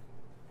a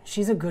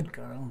good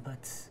girl,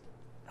 but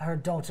her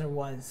daughter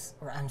was,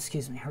 or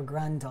excuse me, her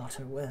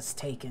granddaughter was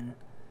taken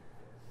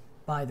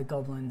by the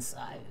goblins.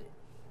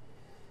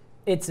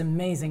 It's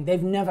amazing.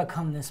 They've never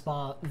come this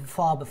far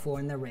before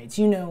in their raids.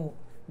 You know,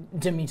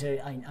 Demeter,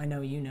 I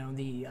know you know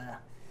the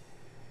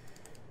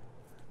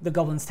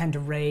goblins tend to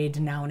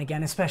raid now and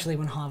again, especially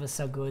when harvest's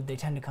so good. They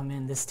tend to come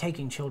in. This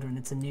taking children,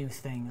 it's a new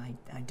thing.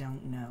 I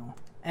don't know."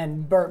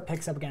 And Bert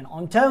picks up again.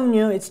 "I'm telling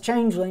you, it's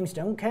changelings.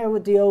 Don't care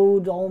what the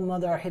old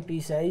mother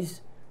hippie says.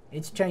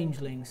 It's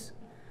changelings."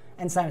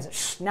 And Simon says,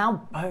 "Shh,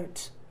 now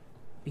Bert,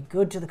 be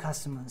good to the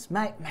customers.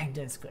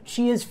 Magda is good.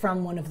 She is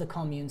from one of the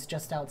communes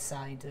just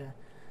outside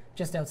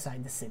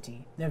the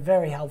city. They're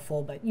very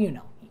helpful, but you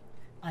know,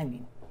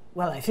 I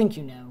think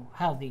you know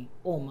how the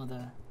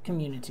All-Mother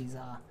communities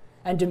are."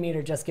 And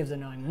Demeter just gives a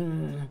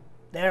knowing,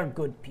 "They're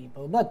good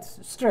people, but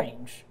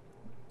strange,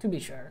 to be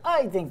sure.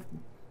 I think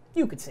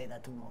you could say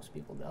that to most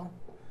people, though."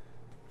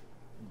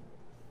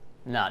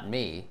 Not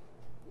me,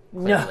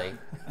 clearly.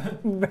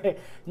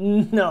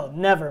 No,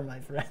 never, my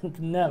friend,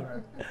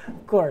 never.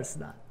 Of course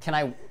not. Can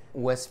I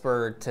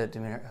whisper to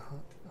Demeter,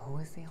 who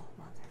is the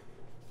All-Mother?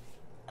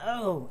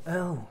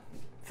 Oh,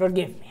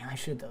 forgive me. I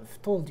should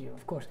have told you,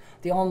 of course.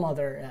 The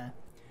All-Mother,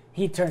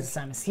 he turns to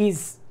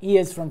Simus. He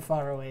is from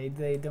far away.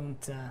 They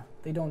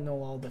don't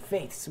know all the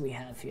faiths we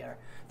have here.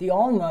 The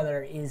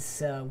All-Mother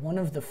is one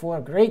of the 4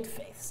 great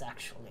faiths,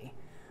 actually,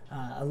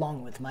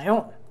 along with my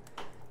own.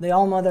 The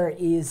All-Mother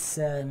is,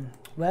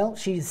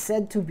 she's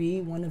said to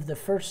be one of the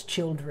first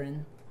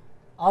children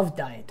of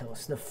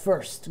Dietos, the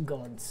first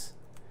gods.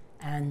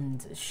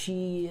 And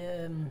she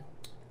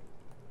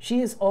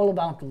is all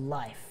about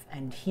life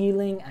and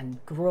healing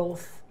and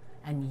growth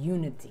and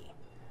unity.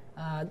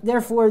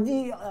 Therefore,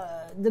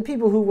 the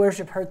people who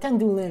worship her tend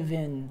to live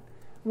in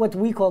what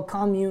we call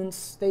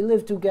communes. They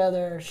live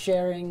together,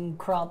 sharing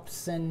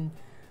crops and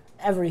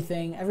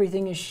everything.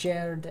 Everything is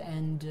shared,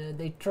 and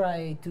they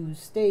try to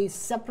stay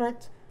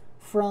separate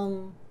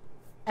from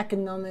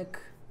economic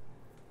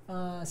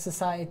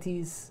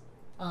societies,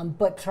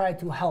 but try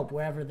to help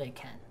wherever they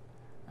can.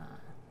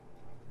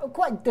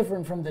 Quite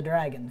different from the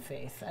dragon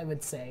faith, I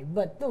would say,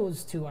 but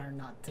those two are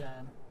not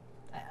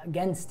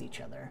against each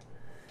other.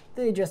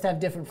 They just have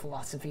different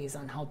philosophies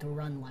on how to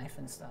run life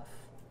and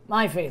stuff.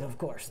 My faith, of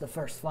course, the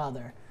First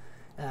Father,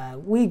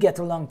 we get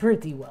along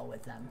pretty well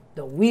with them,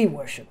 though we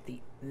worship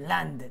the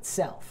land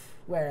itself,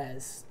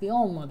 whereas the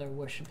All-Mother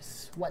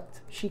worships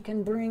what she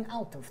can bring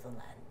out of the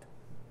land.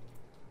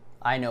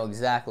 I know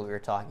exactly what you're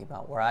talking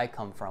about. Where I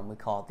come from, we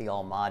call it the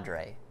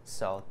All-Madre.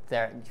 So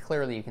there,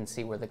 clearly you can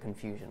see where the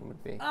confusion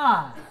would be.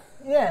 Ah,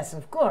 yes,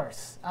 of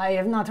course. I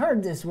have not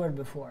heard this word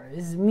before.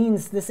 This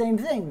means the same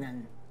thing,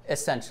 then.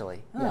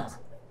 Essentially, yes.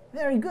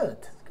 Very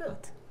good,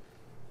 good.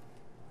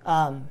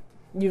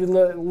 You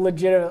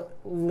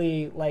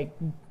legitimately, like,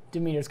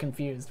 Demeter's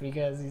confused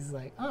because he's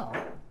like, oh,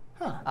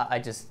 huh. I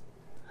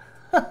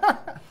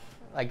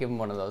give him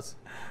one of those.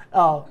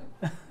 Oh.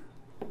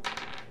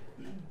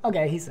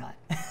 Okay, he saw it.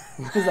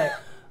 He's like,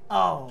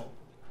 oh.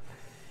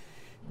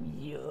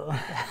 Yeah.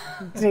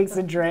 Takes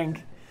a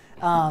drink.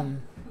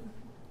 Sam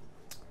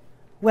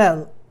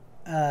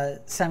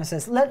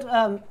says,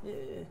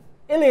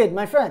 Iliad,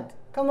 my friend,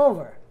 come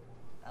over.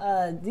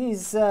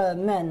 These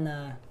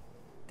men,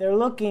 they're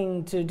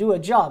looking to do a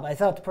job. I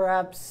thought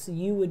perhaps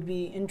you would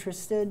be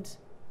interested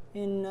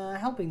in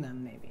helping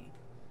them, maybe.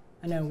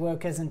 I know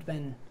work hasn't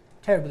been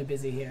terribly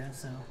busy here,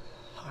 so...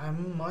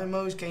 I'm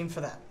always game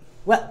for that.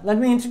 Well, let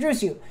me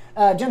introduce you.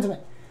 Gentlemen,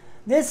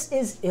 this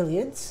is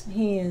Iliad.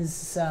 He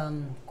is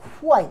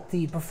quite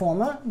the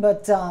performer,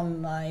 but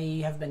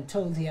I have been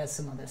told he has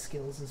some other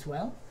skills as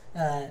well.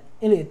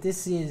 Iliad,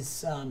 this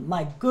is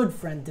my good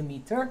friend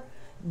Demeter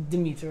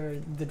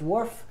the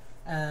dwarf,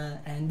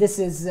 and this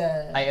is...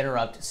 I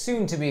interrupt.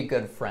 Soon to be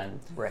good friend,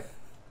 Rick.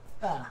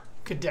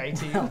 Good day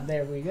to you. Oh,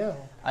 there we go.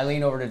 I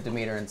lean over to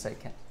Demeter and say,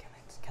 can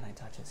I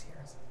touch his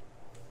ears?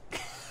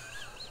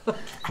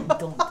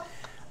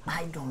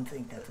 I don't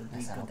think that would be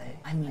Is that good. okay?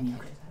 I mean,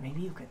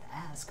 maybe you could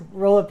ask.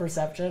 Roll a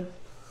perception.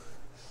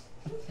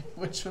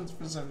 Which one's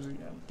perception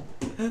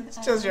again? It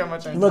tells you how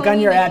much I Look on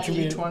your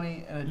attribute.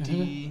 D20 and a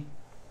D.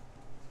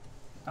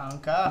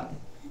 Anka.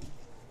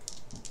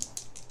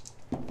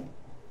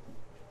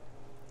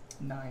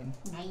 9.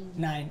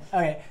 9.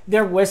 Okay,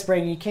 they're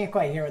whispering. You can't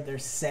quite hear what they're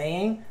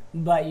saying,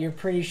 but you're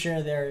pretty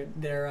sure they're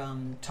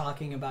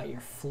talking about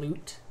your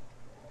flute,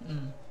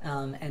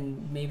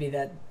 and maybe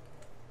that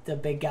the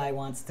big guy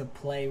wants to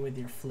play with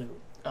your flute.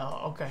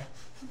 Oh, okay.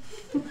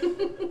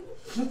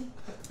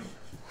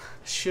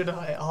 should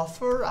I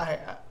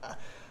offer?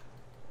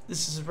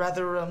 This is a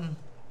rather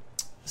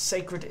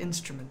sacred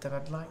instrument that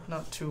I'd like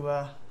not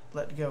to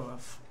let go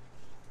of.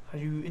 Are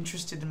you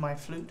interested in my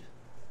flute?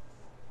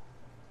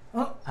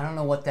 I don't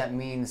know what that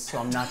means, so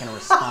I'm not going to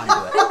respond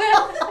to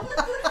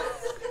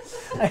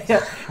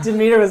it.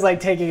 Demeter was like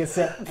taking a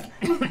sip.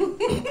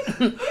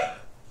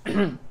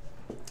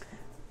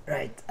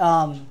 Right.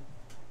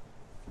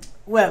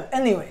 Well,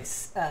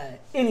 anyways,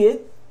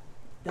 idiot.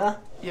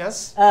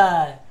 Yes?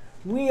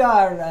 We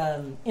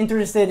are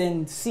interested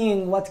in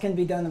seeing what can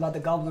be done about the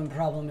goblin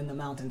problem in the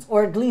mountains,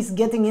 or at least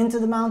getting into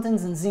the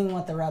mountains and seeing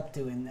what they're up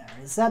to in there.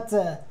 Is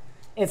that,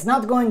 it's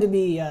not going to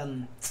be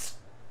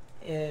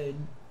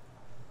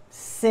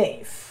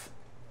safe.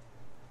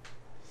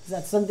 Is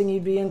that something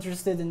you'd be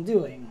interested in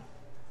doing?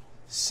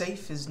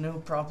 Safe is no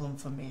problem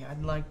for me.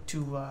 I'd like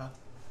to,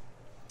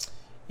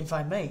 if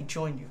I may,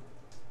 join you.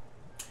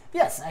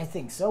 Yes, I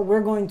think so.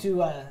 We're going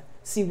to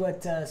see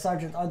what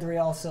Sergeant Audrey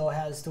also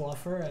has to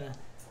offer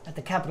at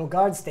the Capitol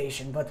Guard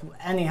Station, but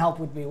any help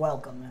would be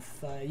welcome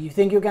if you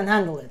think you can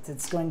handle it.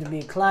 It's going to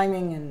be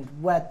climbing and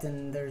wet,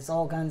 and there's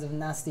all kinds of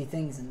nasty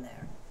things in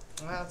there.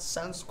 That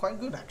sounds quite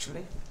good,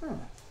 actually.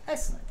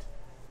 Excellent.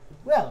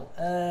 Well,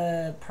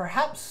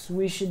 perhaps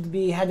we should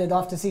be headed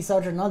off to see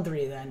Sergeant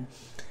Audrey then.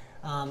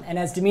 And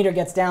as Demeter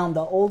gets down,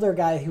 the older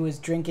guy who was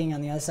drinking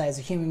on the other side is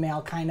a human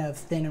male, kind of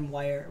thin and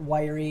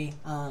wiry,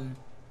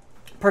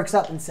 perks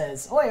up and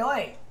says, "Oi,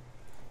 oi!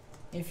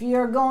 If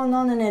you're going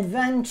on an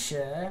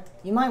adventure,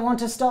 you might want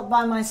to stop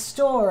by my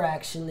store,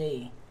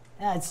 actually.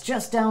 It's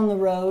just down the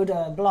road,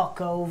 a block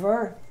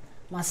over.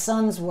 My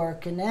son's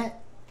working it.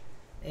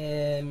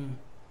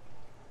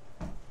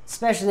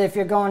 Especially if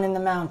you're going in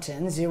the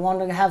mountains, you want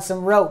to have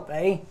some rope,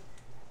 eh?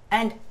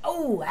 And,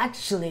 oh,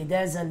 actually,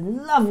 there's a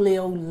lovely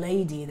old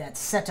lady that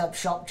set up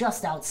shop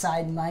just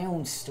outside my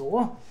own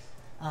store.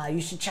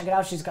 You should check it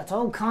out. She's got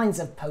all kinds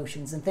of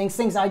potions and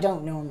things I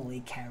don't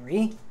normally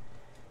carry.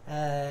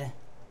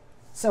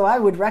 So I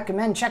would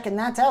recommend checking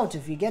that out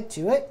if you get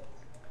to it.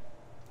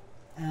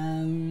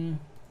 The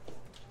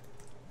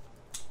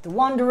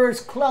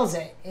Wanderer's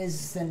Closet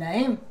is the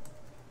name.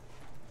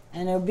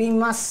 And it'll be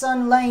my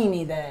son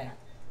Laney there.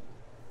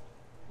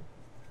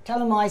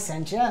 Tell him I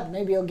sent you.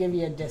 Maybe he'll give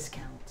you a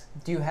discount.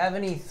 Do you have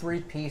any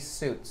 3-piece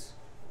suits?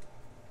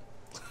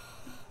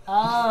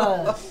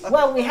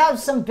 Well, we have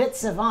some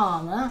bits of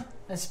armor.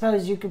 I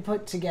suppose you could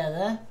put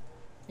together,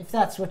 if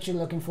that's what you're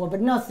looking for.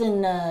 But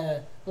nothing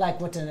like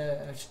what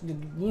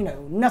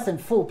nothing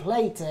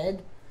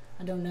full-plated.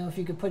 I don't know if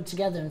you could put it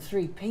together in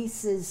 3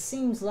 pieces.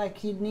 Seems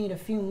like you'd need a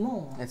few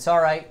more. It's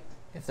all right.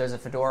 If there's a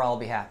fedora, I'll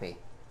be happy.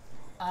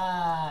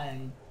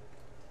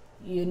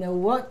 You know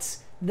what?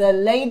 The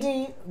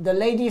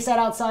lady sat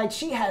outside,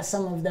 she has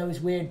some of those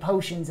weird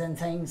potions and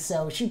things,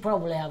 so she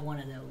probably have one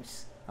of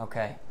those.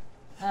 Okay.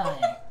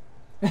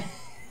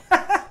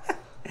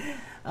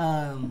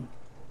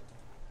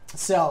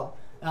 So,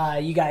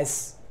 you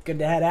guys good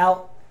to head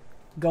out?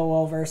 Go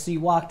over, so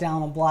you walk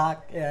down a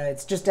block,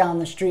 it's just down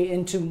the street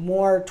into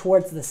more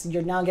towards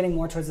you're now getting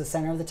more towards the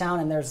center of the town,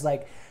 and there's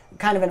like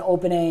kind of an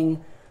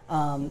opening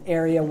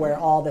area where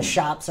all the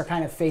shops are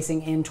kind of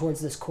facing in towards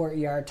this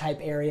courtyard type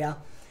area.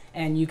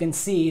 And you can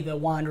see the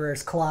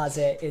Wanderer's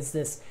Closet is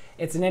this,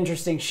 it's an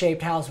interesting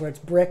shaped house where it's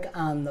brick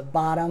on the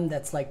bottom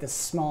that's like this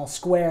small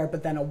square,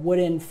 but then a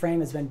wooden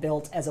frame has been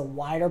built as a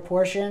wider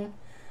portion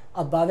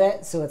above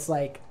it. So it's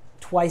like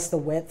twice the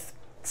width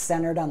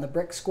centered on the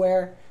brick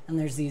square. And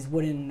there's these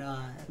wooden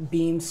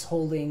beams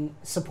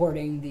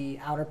supporting the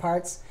outer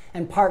parts.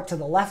 And parked to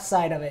the left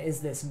side of it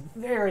is this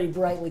very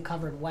brightly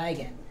covered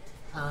wagon.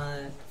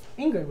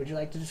 Ingrid, would you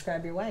like to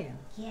describe your wagon?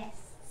 Yes.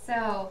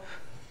 So,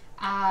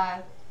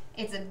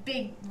 it's a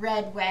big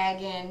red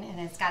wagon, and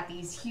it's got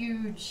these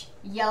huge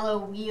yellow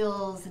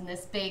wheels and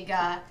this big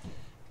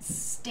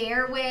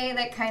stairway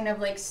that kind of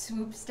like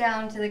swoops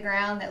down to the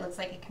ground that looks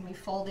like it can be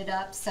folded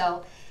up.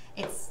 So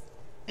it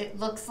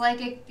looks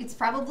like it's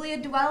probably a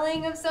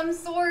dwelling of some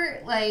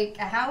sort, like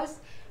a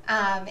house.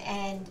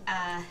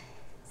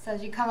 So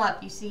as you come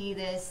up, you see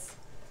this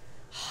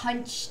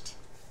hunched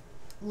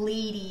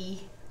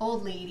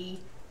old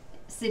lady,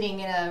 sitting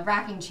in a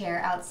rocking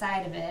chair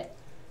outside of it.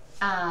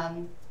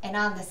 And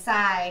on the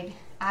side,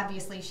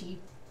 obviously she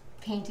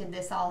painted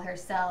this all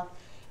herself.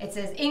 It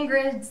says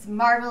Ingrid's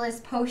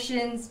Marvelous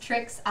Potions,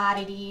 Tricks,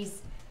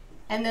 Oddities.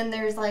 And then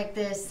there's like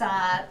this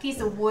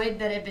piece of wood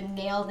that had been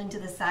nailed into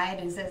the side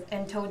and says,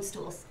 and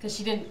toadstools, because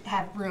she didn't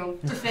have room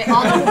to fit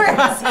all the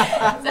words. So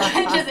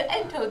just,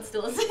 and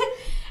toadstools.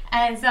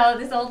 And so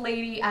this old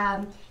lady,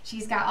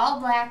 she's got all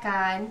black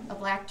on, a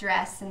black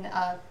dress and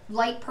a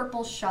light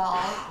purple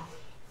shawl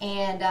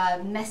and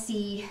a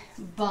messy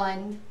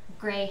bun,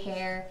 gray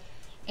hair.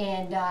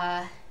 And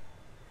trying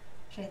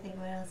to think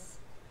what else.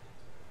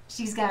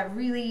 She's got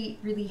really,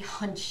 really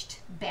hunched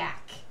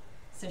back.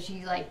 So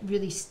she's like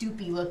really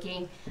stoopy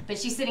looking, but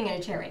she's sitting in a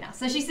chair right now.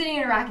 So she's sitting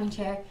in a rocking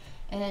chair,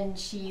 and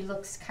she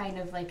looks kind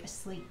of like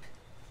asleep.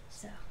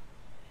 So.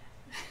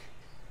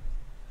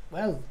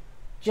 Well,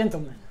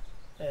 gentlemen,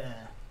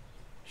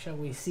 shall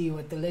we see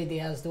what the lady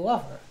has to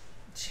offer?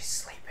 She's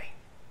sleeping.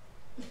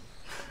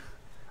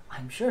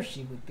 I'm sure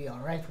she would be all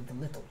right with a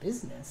little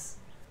business.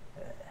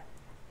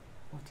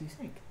 What do you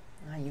think?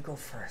 You go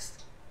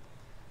first.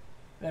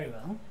 Very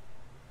well.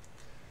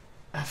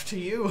 After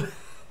you.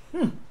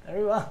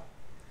 Very well.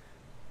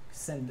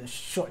 Send the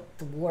short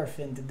dwarf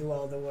in to do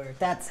all the work.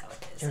 That's how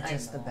it is. You're I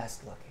just the know.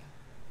 best looking.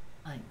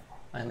 I know.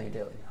 I only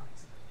do.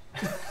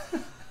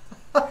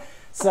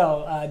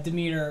 So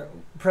Demeter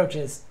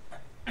approaches.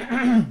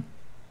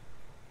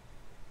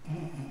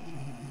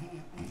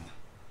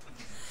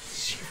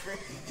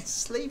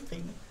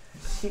 Sleeping.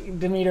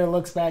 Demeter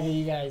looks back at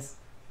you guys.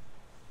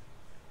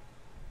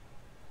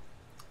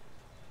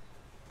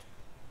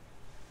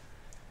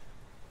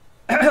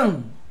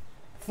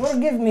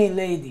 Forgive me,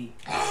 lady.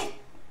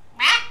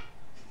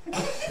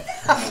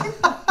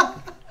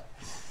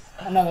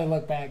 Another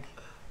look back.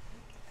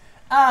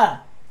 A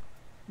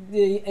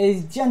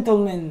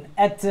gentleman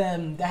at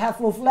the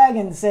Half-Wolf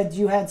Lagoon said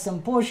you had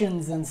some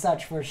potions and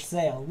such for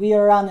sale. We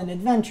are on an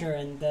adventure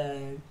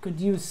and could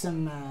use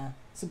some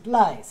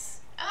supplies.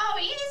 Oh,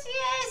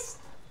 yes.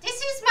 This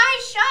is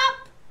my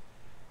shop.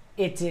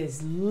 It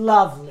is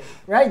lovely.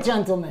 Right,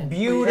 gentlemen?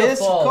 Beautiful.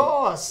 Yes, of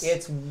course.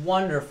 It's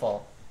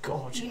wonderful.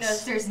 Gorgeous. You know,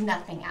 there's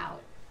nothing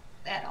out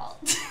at all.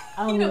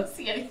 Um, You don't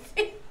see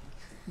anything.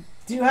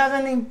 Do you have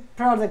any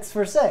products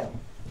for sale?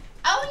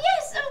 Oh,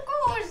 yes, of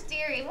course,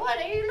 dearie. What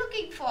are you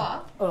looking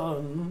for?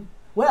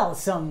 Well,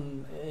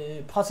 some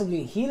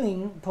possibly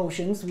healing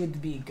potions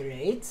would be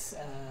great.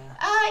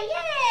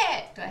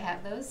 Yeah. Do I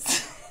have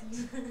those?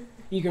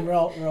 You can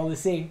roll to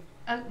see.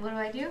 What do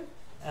I do?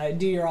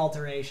 Do your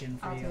alteration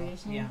for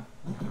Alteration? you. Yeah.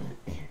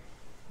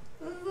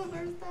 This is the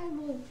first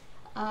time.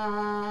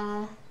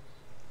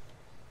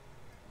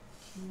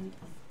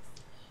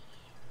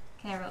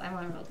 Can I roll? I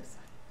want to roll this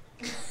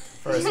one.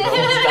 First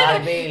one's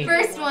gotta be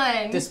First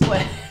one.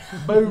 display.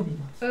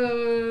 Boom.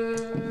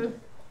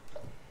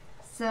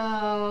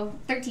 So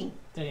 13.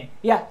 Okay.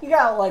 Yeah, you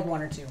got like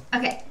one or two.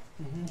 Okay.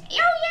 Oh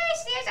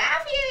yes, there's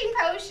our healing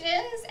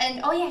potions,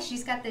 and oh yeah,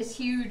 she's got this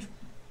huge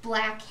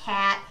black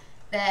hat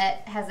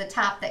that has a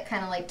top that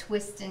kind of like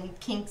twists and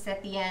kinks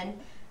at the end.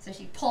 So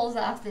she pulls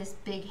off this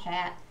big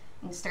hat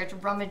and starts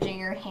rummaging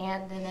her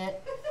hand in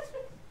it,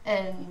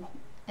 and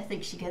I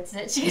think she gets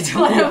it. She gets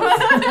one of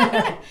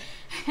them.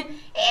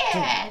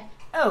 Yeah.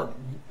 Oh,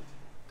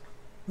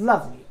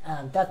 lovely.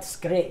 That's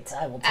great.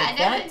 I will take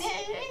that.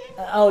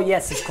 Oh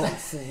yes, of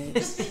course. It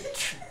just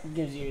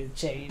gives you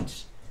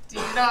change. Do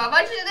you know how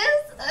much it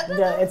is?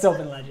 It's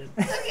Open Legend.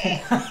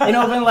 Okay. In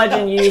Open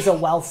Legend, you use a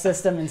wealth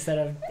system instead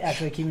of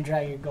actually keeping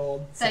track of your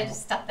gold. So I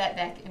just stuff that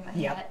back in my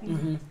hat.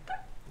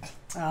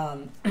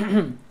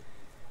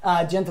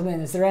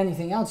 Gentlemen, is there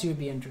anything else you would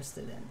be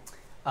interested in?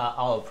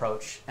 I'll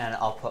approach and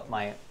I'll put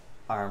my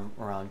arm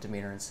around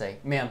Demeter and say,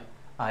 "Ma'am,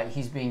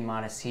 he's being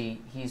modest.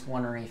 He's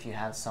wondering if you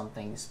have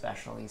something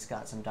special. He's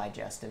got some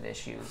digestive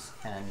issues,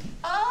 and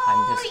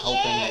I'm just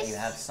hoping that you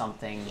have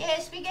something."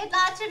 Yes, we get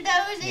lots of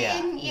those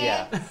in.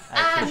 Yeah.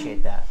 I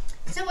appreciate that.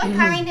 So what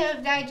kind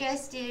of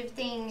digestive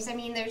things? I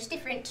mean, there's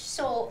different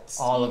sorts.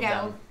 All you of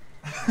know.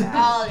 them.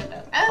 All of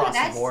them. Oh,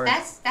 Across the board.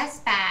 that's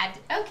bad.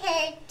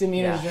 Okay.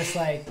 Demeter's Yeah. just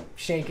like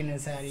shaking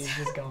his head. He's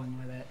just going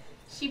with it.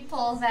 She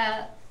pulls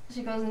out.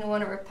 She goes into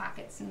one of her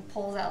pockets and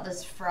pulls out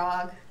this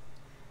frog,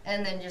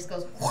 and then just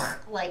goes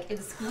like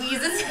and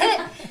squeezes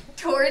it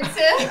towards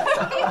him.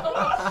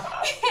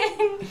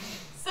 And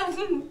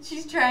so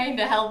she's trying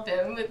to help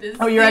him with this.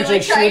 Oh, you're actually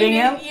like, trying shooting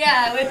to- him?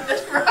 Yeah, with the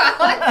frog.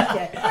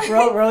 Okay,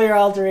 roll your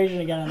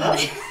alteration again on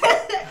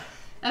that.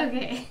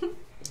 Okay.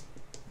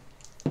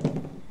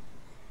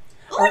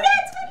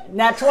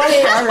 Nat 20.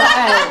 All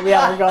right.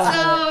 Yeah, we're going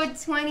with it.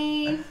 So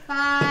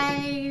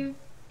 25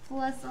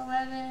 plus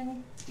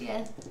 11.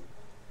 Yeah.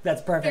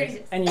 That's perfect.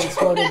 36. And you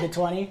exploded the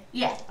 20?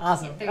 Yeah.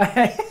 Awesome.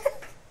 Yeah,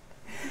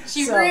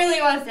 she So-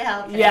 really wants to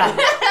help him. Yeah.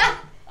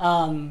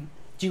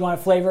 Do you want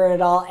to flavor it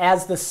at all?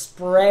 As the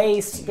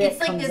spray spit It's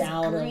like comes this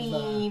out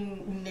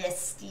green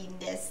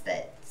mistiness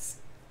that's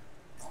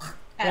out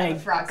and of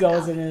the frog's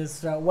goes mouth. in his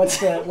throat.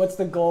 What's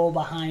the goal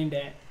behind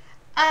it?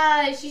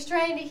 She's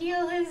trying to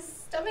heal his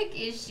stomach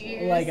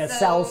issues. Like a so-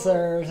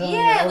 seltzer or something?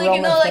 Yeah,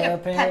 like like a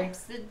Aromatherapy?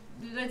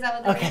 Is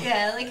that what Okay.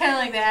 Yeah, like kind of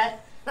like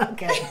that.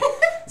 Okay.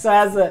 So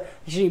as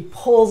she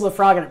pulls the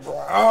frog and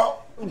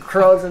it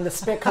crows and the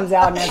spit comes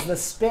out, and as the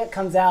spit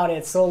comes out,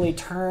 it slowly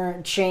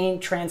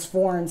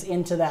transforms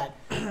into that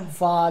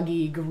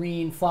foggy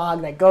green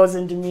fog that goes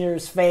into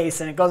Demeter's face,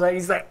 and it goes out.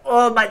 He's like,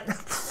 "Oh my,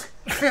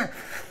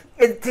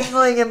 it's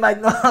tingling in my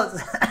nose."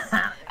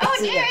 Oh,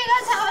 dearie,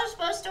 that's how it's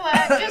supposed to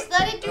work. Just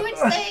let it do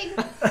its thing.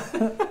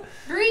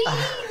 Breathe.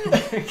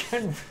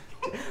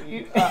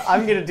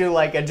 I'm gonna do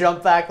like a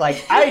jump back.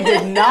 Like I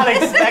did not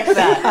expect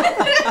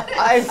that.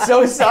 I'm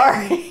so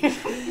sorry.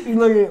 You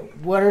look at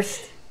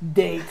worst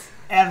date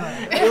ever.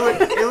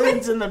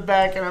 Ilian's in the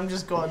back, and I'm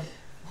just going,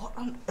 what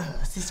on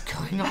earth is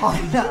going on?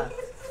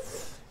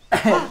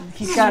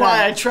 He's This is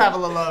why I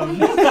travel alone.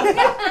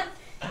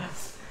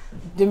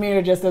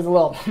 Demeter just does a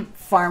little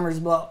farmer's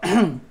blow.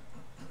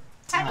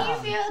 How do you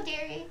feel,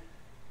 dearie?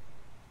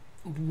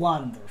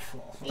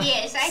 Wonderful.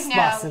 Yes, I know.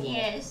 Possible.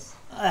 Yes.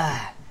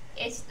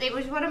 It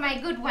was one of my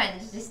good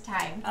ones this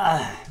time.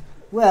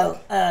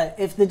 Well,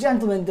 if the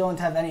gentlemen don't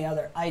have any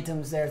other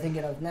items they're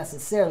thinking of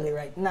necessarily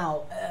right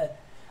now,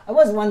 I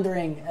was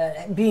wondering,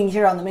 being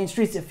here on the main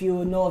streets, if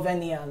you know of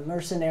any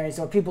mercenaries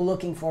or people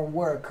looking for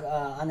work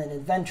on an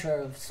adventure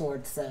of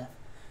sorts.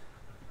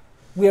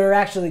 We are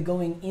actually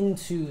going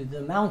into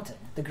the mountain,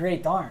 the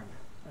Great Arm,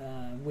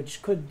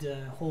 which could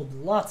hold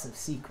lots of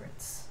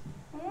secrets.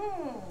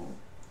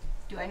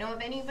 Do I know of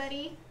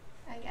anybody,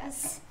 I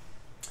guess?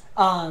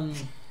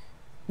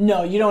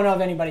 No, you don't know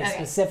of anybody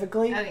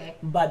specifically, Okay.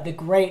 but the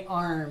Great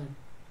Arm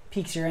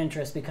piques your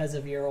interest because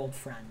of your old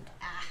friend.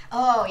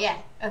 Oh, yeah.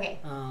 Okay.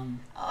 Um,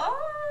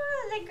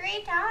 The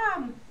Great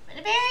Arm.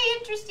 A very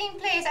interesting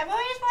place. I've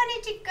always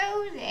wanted to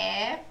go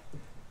there.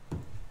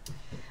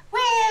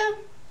 Well,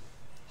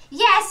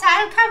 yes,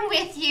 I'll come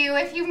with you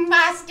if you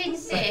must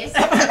insist.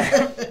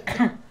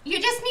 You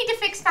just need to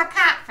fix my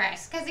cart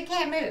first, because it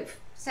can't move.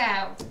 So.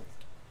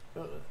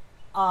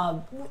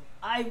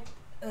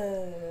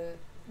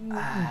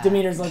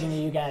 Demeter's looking at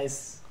you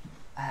guys.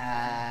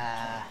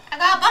 I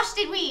got a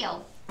busted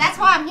wheel. That's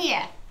why I'm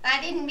here. I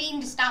didn't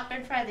mean to stop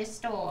in front of this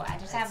store. I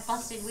just have a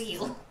busted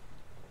wheel.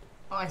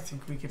 I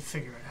think we could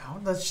figure it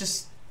out. Let's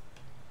just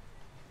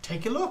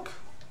take a look.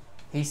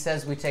 He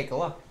says we take a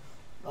look.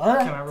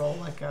 Can I roll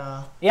like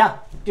a... Yeah,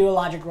 do a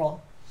logic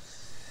roll.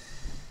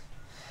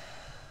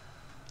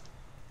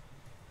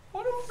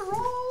 What do I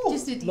roll?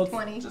 Just a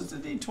D20. Just a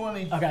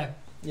D20. Okay,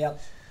 yep.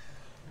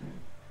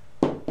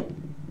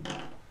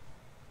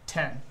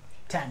 10.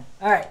 10.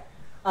 All right.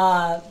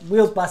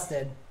 Wheels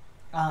busted.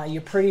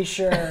 You're pretty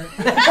sure.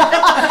 Great!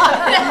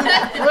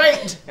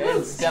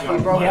 It's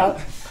definitely broken.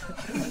 Yep.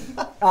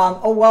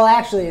 Well,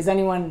 actually, is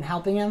anyone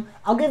helping him?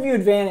 I'll give you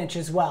advantage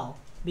as well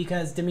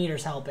because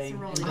Demeter's helping. So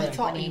roll I again.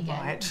 thought you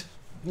might.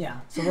 Yeah.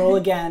 So roll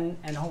again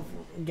and hope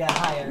get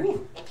higher.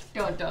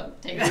 Don't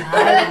take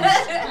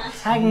it.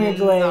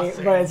 Technically,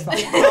 Nothing. but it's fine.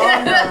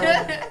 Oh,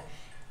 no.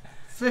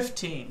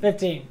 15.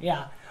 15.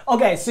 Yeah.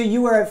 Okay, so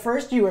you were at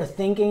first you were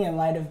thinking it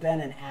might have been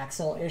an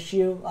axle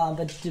issue,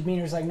 but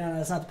Demeter's like, no,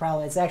 that's not the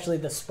problem. It's actually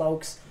the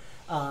spokes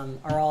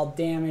are all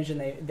damaged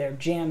and they're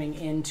jamming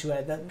into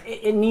it.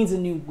 It needs a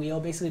new wheel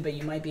basically, but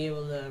you might be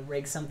able to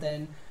rig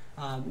something,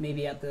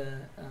 maybe at the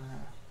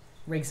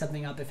rig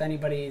something up if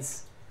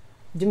anybody's.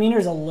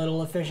 Demeter's a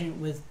little efficient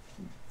with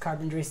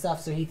carpentry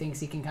stuff, so he thinks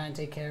he can kind of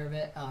take care of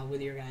it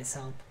with your guys'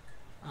 help.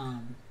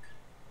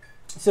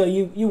 So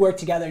you work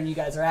together and you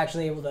guys are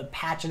actually able to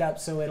patch it up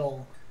so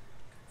it'll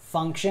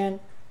function,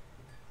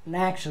 and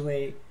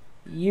actually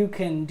you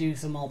can do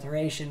some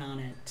alteration on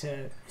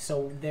it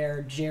so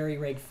their jerry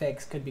rig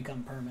fix could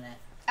become permanent.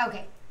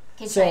 Okay.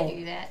 Can try to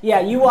do that. Yeah,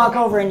 you walk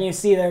over and you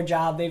see their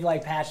job. They've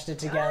like patched it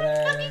It's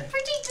together, looking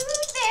pretty good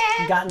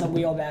there. gotten the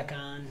wheel back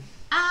on.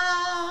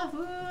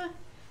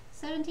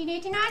 17,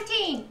 18,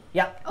 19.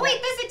 Yep. Oh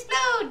wait, this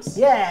explodes.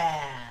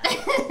 Yeah.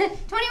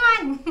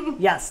 21.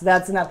 Yes,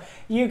 that's enough.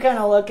 You kind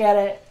of look at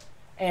it,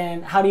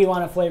 and how do you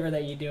want to flavor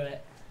that you do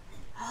it?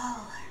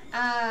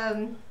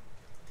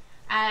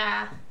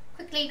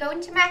 Quickly go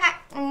into my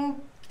hat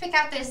and pick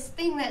out this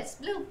thing, that's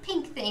little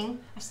pink thing.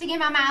 I stick it in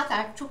my mouth,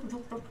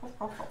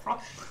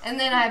 and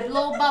then I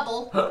blow a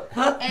bubble,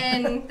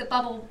 and the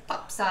bubble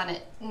pops on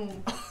it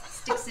and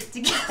sticks it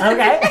together.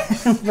 Okay.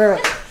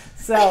 Perfect.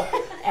 So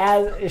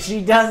as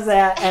she does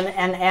that,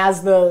 and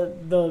as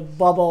the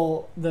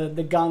bubble,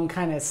 the gum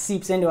kind of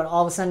seeps into it,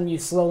 all of a sudden you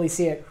slowly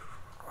see it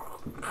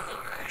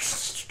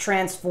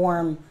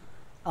transform,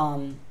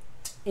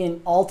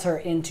 alter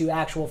into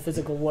actual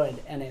physical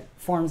wood, and it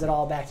forms it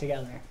all back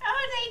together.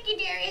 Oh, thank you,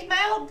 dearies.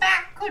 My old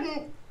back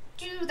couldn't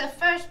do the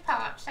first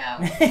part, so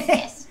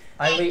yes.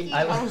 Thank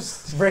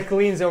you. Rick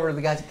leans over to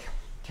the guys.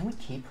 Can we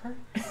keep her?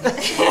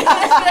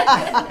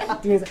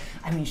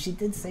 I mean, she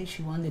did say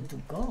she wanted to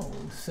go,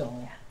 so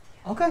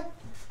okay.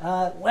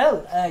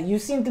 Well, you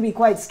seem to be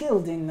quite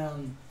skilled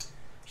in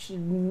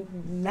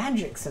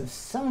magics of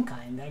some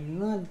kind. I'm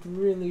not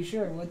really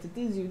sure what it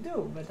is you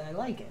do, but I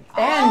like it.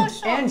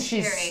 And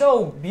she's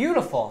so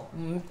beautiful.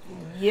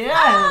 Yeah.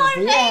 Oh,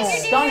 thank you,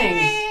 Stunning.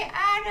 dearie.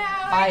 I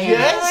know. I- I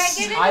Yes,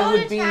 get it I all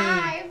would the be-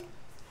 time.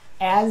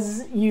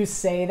 As you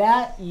say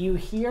that, you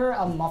hear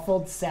a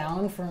muffled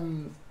sound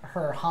from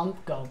her hump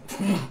go.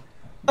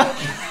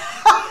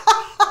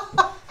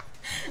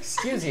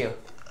 Excuse you.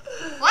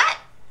 What?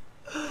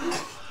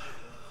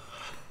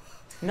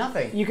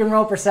 Nothing. You can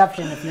roll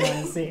perception if you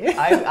want to see.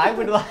 I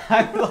would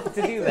like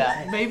to do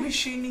that. Maybe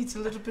she needs a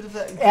little bit of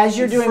that. As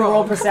you're doing frog.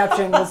 roll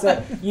perception,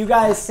 you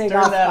guys take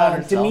Turn off. that on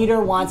herself. Demeter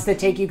wants to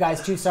take you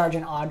guys to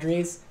Sergeant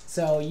Audrey's,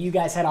 so you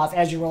guys head off.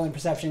 As you're rolling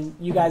perception,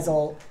 you guys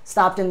all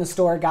stopped in the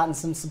store, gotten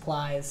some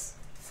supplies.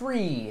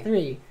 3.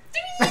 3.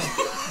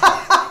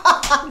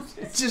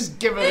 Just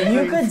give it a You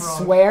green could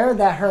frog. swear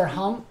that her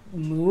hump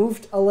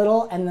moved a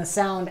little, and the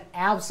sound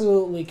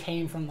absolutely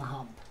came from the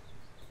hump.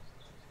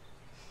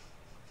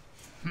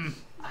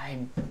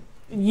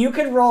 You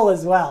could roll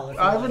as well. If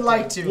you I want would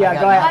like to. Yeah, I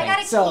go got ahead. Oh, I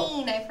got a So-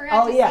 cane. I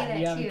forgot Oh to yeah, say that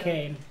you have too. a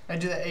cane. I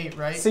do the 8,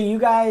 right? So you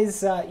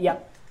guys,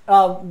 yep.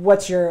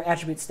 What's your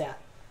attribute stat?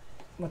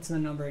 What's the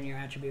number in your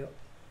attribute?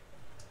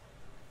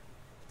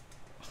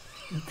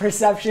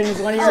 Perception is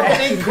one of your Big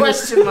actions.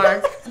 question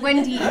mark.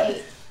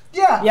 1d8.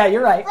 Yeah. Yeah,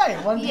 you're right. Right.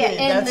 1d8. Yeah,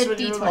 and That's the what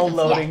you D20. A like.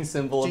 loading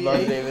symbol above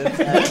G8. David's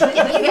You head.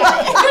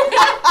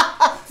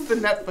 got It's the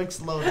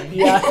Netflix loading.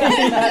 Yeah.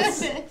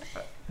 it.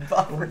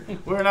 Buffering.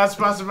 We're not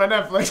sponsored by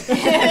Netflix.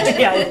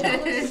 Yeah.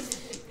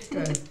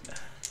 Okay.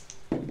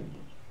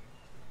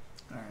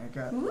 All right, I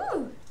got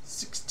Ooh.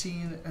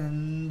 16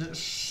 and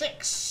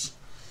 6.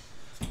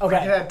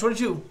 Okay. Yeah,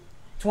 22.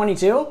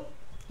 22.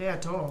 Yeah,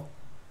 total.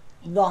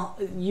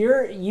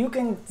 You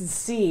can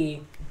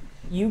see,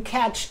 you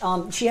catch.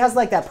 She has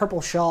like that purple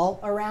shawl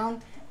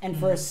around, and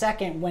for a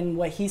second, when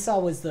what he saw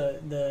was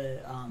the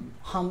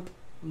hump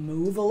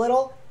move a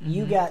little,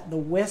 you get the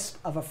wisp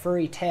of a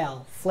furry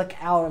tail flick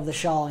out of the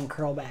shawl and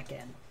curl back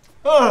in.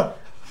 Ugh.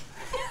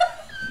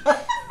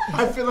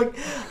 I feel like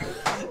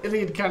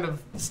Iliad kind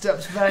of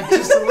steps back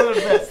just a little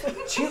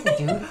bit. Chill,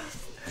 dude.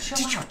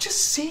 Did you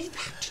just see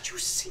that? Did you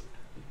see?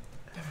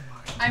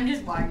 I'm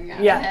just walking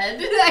out Yeah.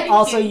 ahead.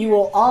 Also, you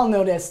will all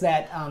notice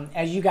that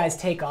as you guys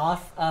take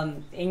off,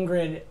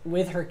 Ingrid,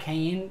 with her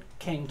cane,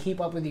 can keep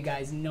up with you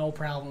guys no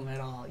problem at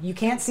all. You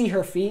can't see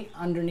her feet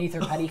underneath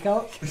her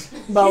petticoat,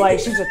 but like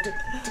she's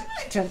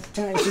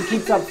and she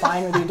keeps up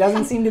fine with you.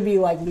 Doesn't seem to be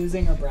like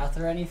losing her breath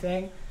or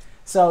anything.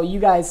 So you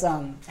guys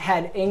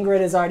had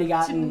Ingrid has already To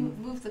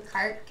gotten. move the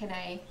cart, can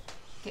I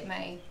get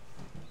my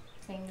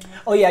thing?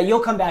 Oh yeah, you'll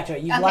come back to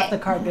it. You've Okay. left the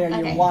cart there. You're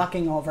Okay.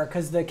 walking over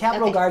because the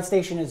Capitol Okay. Guard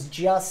Station is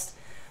just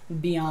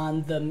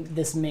beyond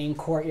this main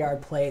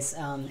courtyard place,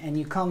 and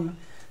you come.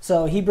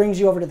 So he brings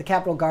you over to the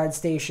Capitol Guard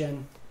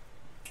Station,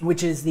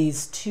 which is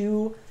these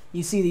two.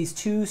 You see these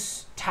two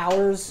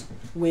towers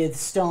with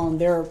stone.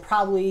 They're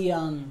probably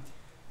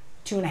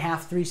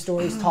 2.5, 3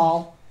 stories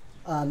tall,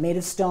 made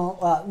of stone.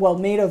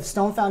 Made of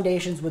stone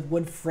foundations with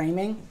wood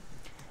framing,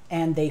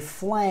 and they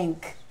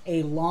flank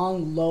a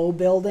long, low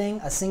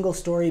building, a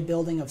single-story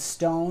building of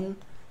stone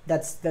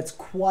that's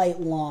quite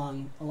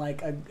long,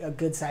 like a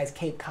good-sized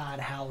Cape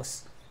Cod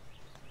house.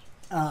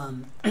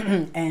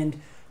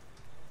 And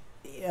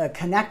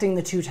connecting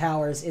the two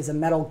towers is a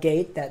metal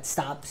gate that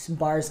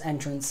bars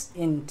entrance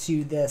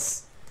into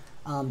this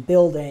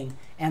building,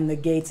 and the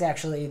gates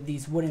actually,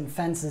 these wooden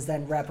fences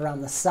then wrap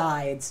around the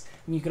sides,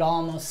 and you could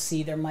almost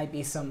see there might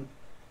be some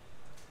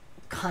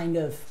kind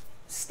of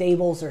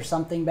stables or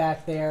something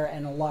back there,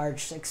 and a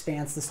large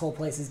expanse. This whole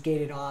place is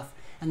gated off,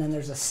 and then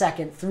there's a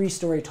second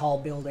 3-story tall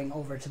building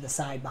over to the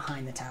side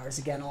behind the towers,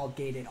 again all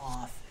gated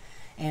off,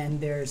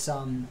 and there's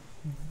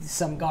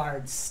some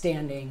guards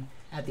standing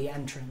at the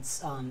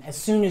entrance. As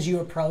soon as you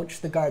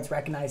approach, the guards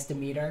recognize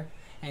Demeter,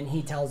 and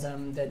he tells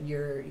them that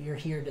you're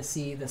here to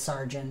see the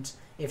sergeant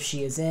if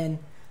she is in,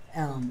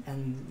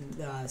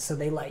 so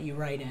they let you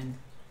right in,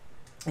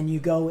 and you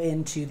go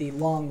into the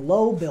long,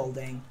 low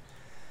building,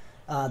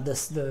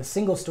 the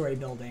single-story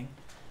building.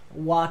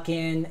 Walk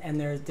in, and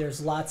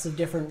there's lots of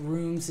different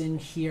rooms in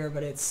here,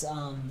 but it's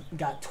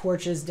got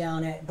torches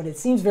down it, but it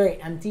seems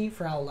very empty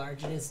for how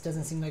large it is.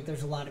 Doesn't seem like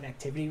there's a lot of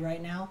activity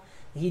right now.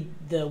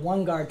 The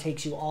one guard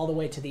takes you all the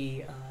way to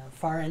the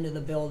far end of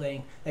the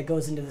building that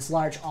goes into this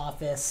large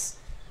office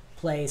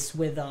place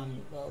with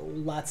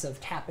lots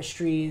of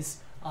tapestries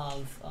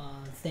of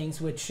things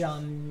which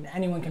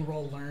anyone can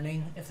roll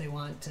learning if they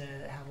want to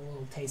have a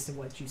little taste of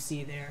what you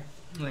see there.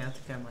 Yeah, I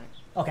think I might.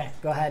 Okay,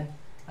 go ahead.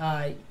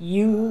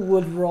 You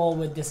would roll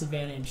with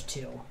disadvantage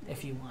too,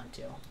 if you want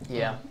to.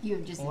 Yeah, You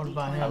have just What a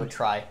about D20. I would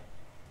try.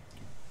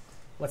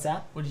 What's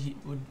that?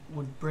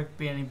 Would Brick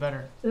be any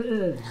better?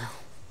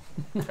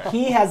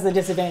 He has the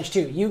disadvantage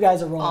too. You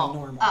guys are rolling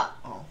normal.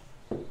 Oh.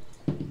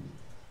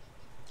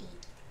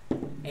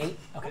 8?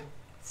 Okay.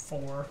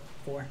 4.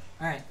 4.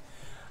 All right.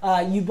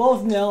 You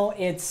both know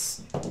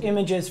it's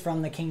images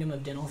from the Kingdom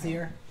of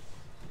Dinalthir.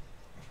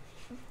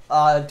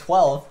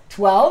 12.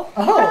 12?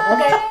 Oh,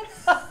 okay.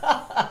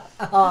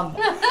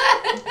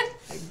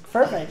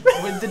 Perfect.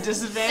 With the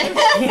disadvantage?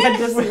 He had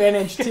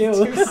disadvantage too.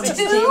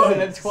 16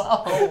 and a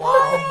 12. Oh,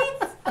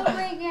 wow. Oh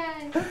my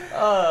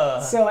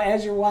god. So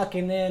as you're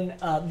walking in,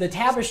 the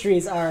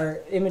tapestries are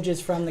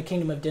images from the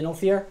Kingdom of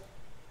Dinalthir.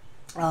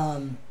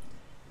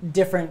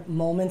 Different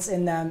moments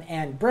in them,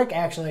 and Brick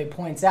actually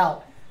points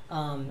out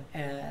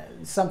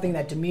something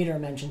that Demeter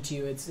mentioned to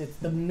you. It's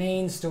the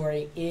main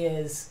story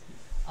is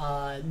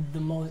the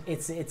most.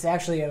 It's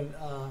actually a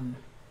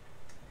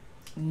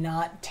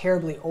not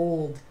terribly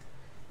old.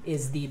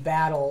 Is the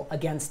battle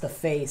against the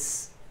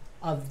face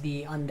of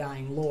the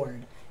Undying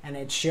Lord, and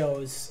it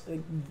shows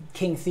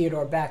King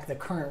Theodore Beck, the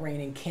current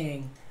reigning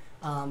king,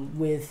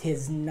 with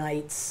his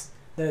knights,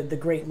 the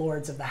great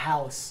lords of the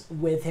house,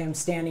 with him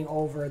standing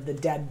over the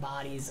dead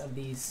bodies of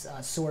these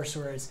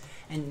sorcerers,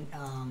 and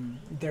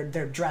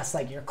they're dressed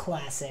like your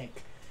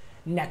classic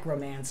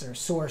necromancer,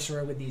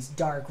 sorcerer with these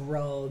dark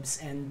robes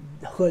and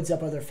hoods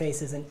up over their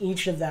faces, and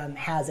each of them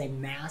has a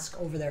mask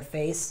over their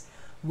face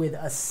with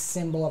a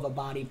symbol of a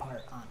body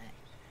part on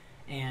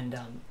it. And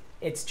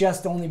it's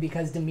just only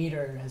because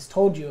Demeter has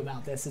told you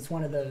about this, it's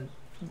one of the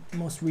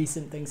most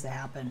recent things to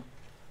happen,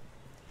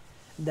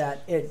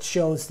 that it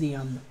shows the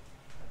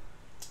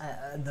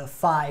the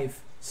 5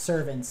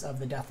 servants of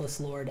the Deathless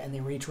Lord, and they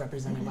were each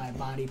represented by a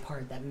body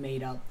part that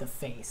made up the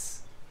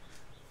face.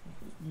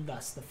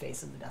 Thus, the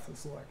face of the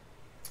Deathless Lord.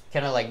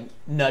 Kind of like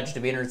nudge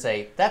Demeter and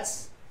say,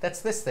 "That's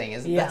this thing,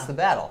 isn't? Yeah. That's the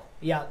battle."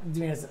 Yeah,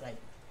 Demeter's like,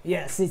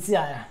 yes, it's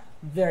a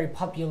very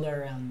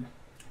popular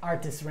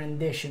artist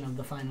rendition of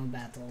the final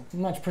battle.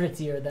 Much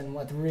prettier than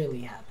what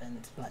really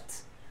happened,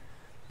 but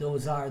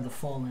those are the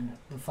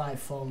 5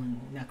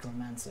 fallen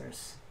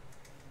necromancers.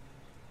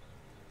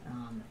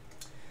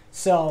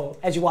 So,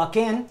 as you walk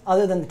in,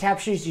 other than the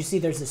tapestries, you see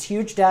there's this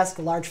huge desk,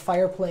 a large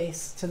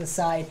fireplace to the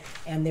side,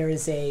 and there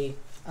is a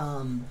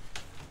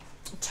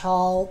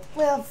tall,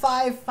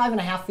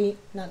 5.5 feet,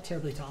 not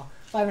terribly tall,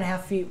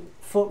 5.5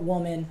 foot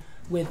woman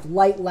with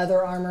light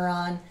leather armor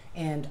on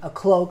and a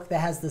cloak that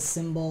has the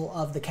symbol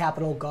of the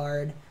Capitol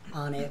Guard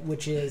on it,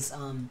 which is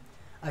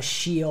a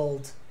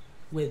shield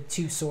with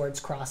 2 swords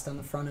crossed on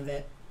the front of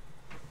it.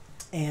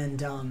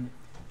 And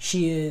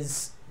she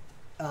is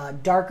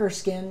darker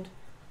skinned,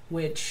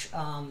 which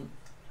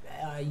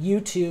you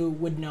two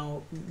would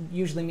know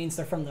usually means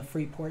they're from the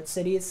Freeport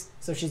cities.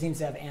 So she seems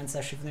to have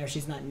ancestry from there.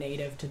 She's not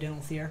native to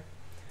Dinalthir.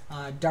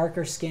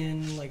 Darker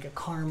skin, like a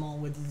caramel,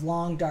 with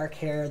long dark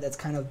hair that's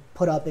kind of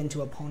put up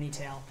into a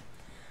ponytail.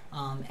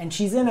 And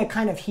she's in a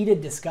kind of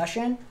heated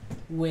discussion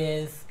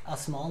with a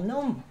small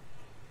gnome.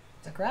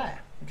 Zachariah,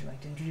 would you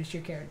like to introduce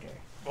your character?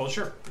 Well,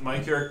 sure. My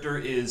character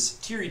is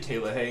Tiri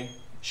Telehe.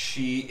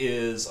 She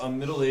is a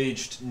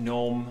middle-aged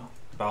gnome,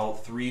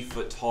 about 3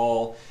 foot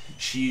tall.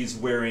 She's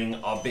wearing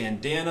a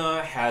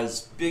bandana,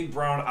 has big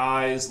brown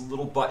eyes,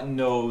 little button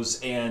nose,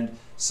 and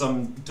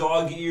some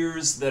dog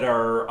ears that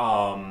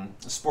are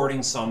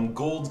sporting some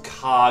gold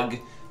cog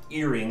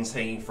earrings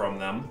hanging from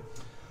them.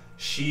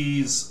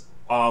 She's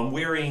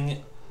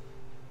wearing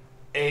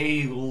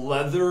a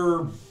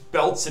leather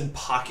belts and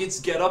pockets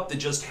getup that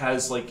just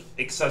has like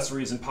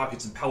accessories and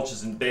pockets and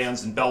pouches and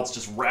bands and belts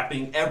just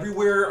wrapping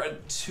everywhere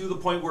to the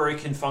point where it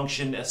can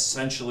function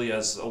essentially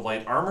as a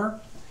light armor.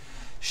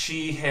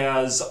 She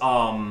has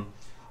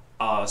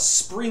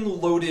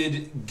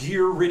spring-loaded,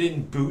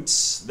 gear-ridden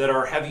boots that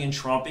are heavy and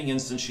tromping,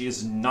 and since she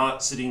is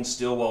not sitting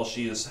still while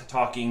she is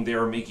talking,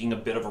 they're making a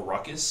bit of a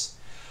ruckus.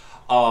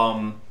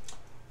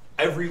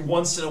 Every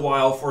once in a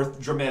while, for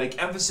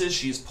dramatic emphasis,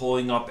 she's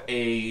pulling up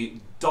a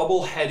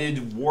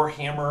double-headed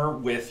warhammer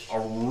with a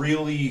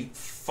really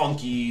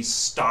funky,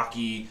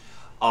 stocky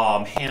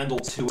handle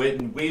to it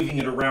and waving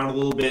it around a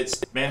little bit,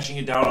 smashing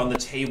it down on the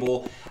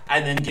table,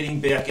 and then getting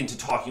back into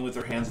talking with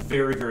her hands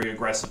very, very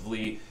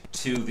aggressively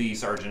to the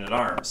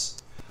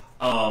Sergeant-at-Arms.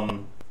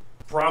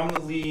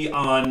 Prominently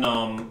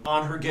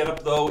on her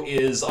getup, though,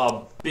 is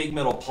a big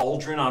metal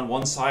pauldron on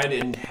one side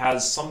and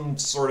has some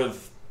sort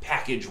of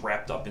package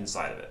wrapped up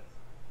inside of it.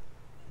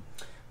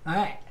 All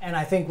right, and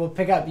I think we'll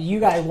pick up. You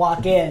guys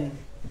walk in.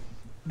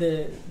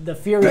 The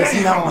furious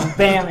gnome,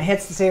 bam,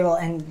 hits the table,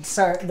 and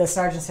the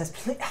sergeant says,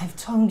 "I've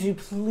told you,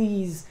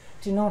 please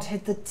do not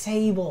hit the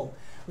table.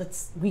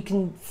 We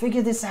can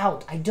figure this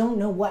out. I don't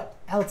know what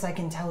else I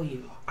can tell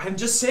you." I'm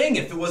just saying,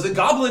 if it was a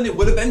goblin, it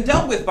would have been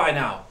dealt with by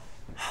now.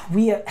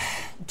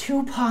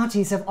 2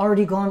 parties have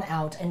already gone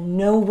out, and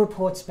no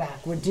reports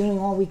back. We're doing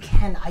all we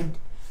can.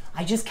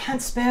 I just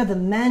can't spare the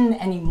men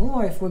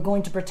anymore if we're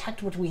going to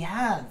protect what we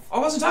have. I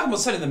wasn't talking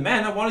about sending the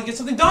men. I wanted to get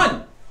something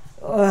done.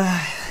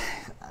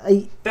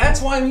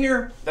 That's why I'm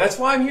here. That's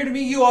why I'm here to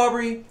meet you,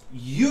 Aubrey.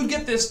 You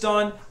get this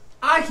done.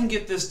 I can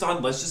get this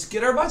done. Let's just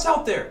get our butts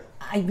out there.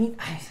 I mean,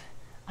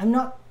 I'm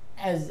not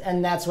as...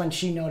 And that's when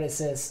she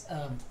notices,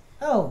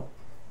 oh,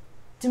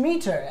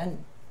 Demeter,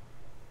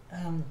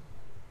 and,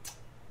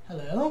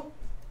 hello?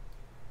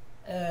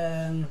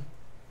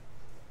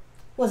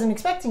 Wasn't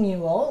expecting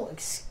you all.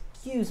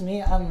 Excuse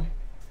me,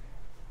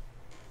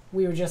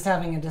 we were just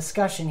having a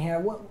discussion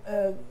here.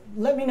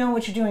 Let me know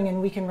what you're doing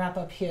and we can wrap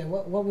up here.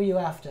 What were you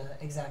after,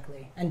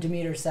 exactly? And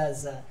Demeter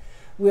says,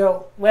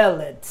 well,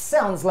 it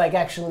sounds like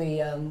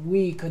actually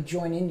we could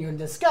join in your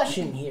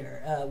discussion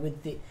here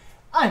with the...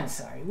 I'm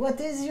sorry, what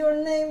is your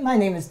name? My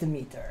name is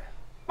Demeter.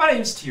 My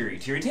name's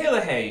Tiri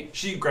Telehe.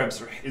 She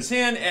grabs his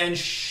hand and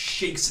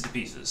shakes it to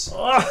pieces.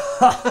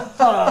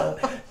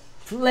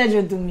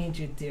 Pleasure to meet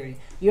you, Tiri.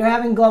 You're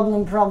having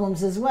goblin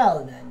problems as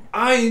well, then?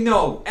 I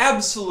know,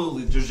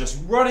 absolutely. They're just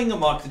running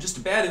amok. They're just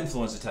a bad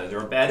influence, I tell you.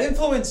 They're a bad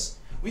influence.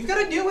 We've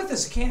got to deal with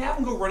this. Can't have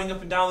them go running up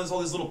and down. There's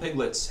all these little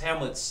piglets,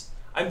 hamlets.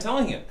 I'm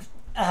telling you,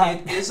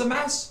 it is a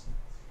mess.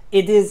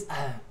 It is,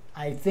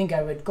 I think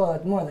I would call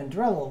it more than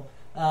trouble.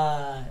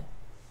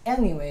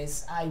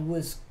 Anyways, I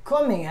was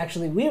coming,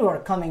 actually, we were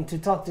coming to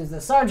talk to the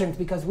sergeant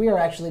because we are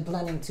actually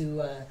planning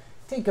to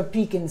take a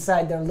peek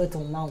inside their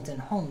little mountain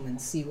home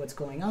and see what's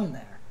going on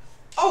there.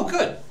 Oh,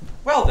 good.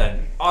 Well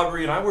then,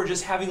 Aubrey and I were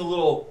just having a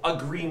little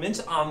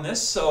agreement on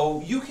this,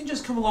 so you can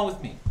just come along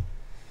with me.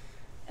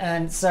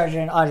 And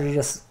Sergeant Audrey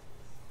just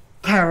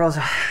carols,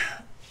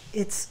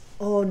 it's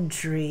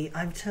Audrey.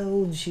 I've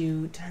told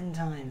you 10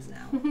 times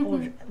now.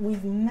 Audrey,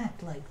 we've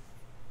met like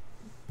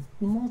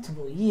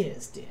multiple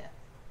years, dear.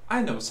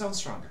 I know, it sounds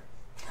stronger.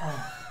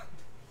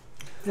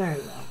 Very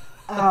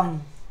well.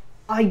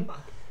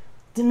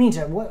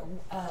 Demeter, what,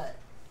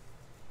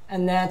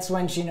 and that's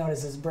when she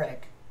notices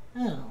Brick.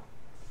 Oh.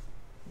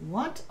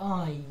 What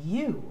are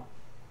you?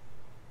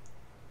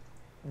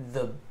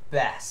 The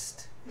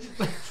best.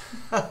 Good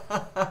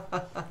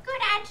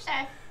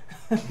answer.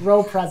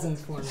 Roll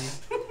presence for me.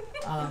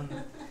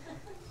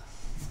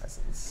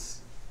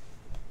 Presence.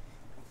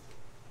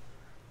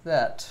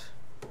 That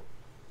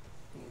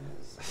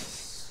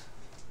is.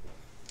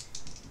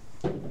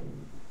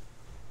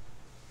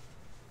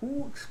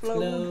 Ooh,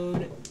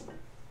 explode.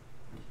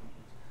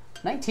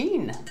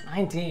 19.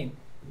 19.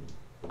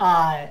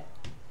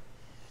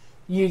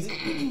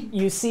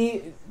 You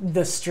see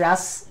the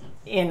stress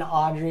in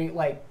Audrey,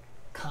 like,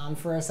 calm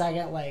for a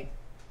second, like,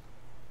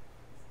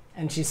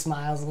 and she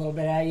smiles a little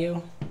bit at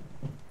you.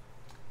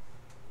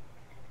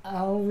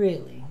 Oh,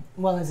 really?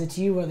 Well, is it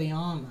you or the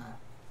armor?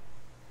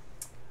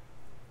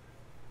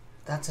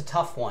 That's a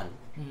tough one.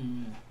 He's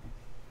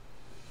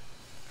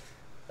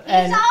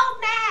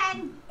old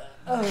man.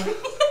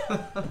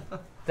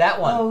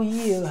 That one. Oh,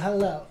 you,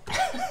 hello.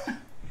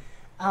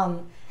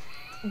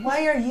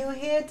 Why are you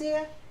here,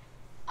 dear?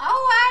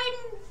 Oh, I'm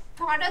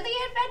part of the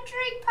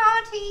adventuring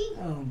party.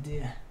 Oh,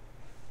 dear.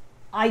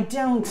 I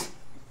don't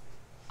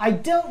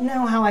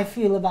know how I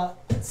feel about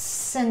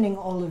sending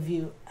all of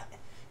you.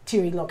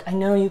 Tiri, look, I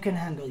know you can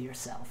handle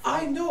yourself.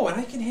 I know, and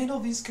I can handle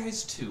these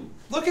guys too.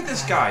 Look at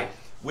this guy.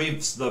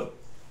 Waves the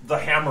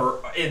hammer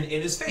in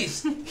his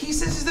face. He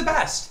says he's the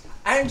best.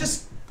 I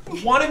just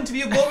want him to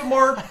be a little bit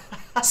more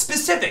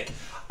specific.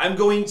 I'm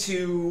going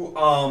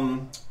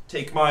to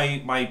take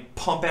my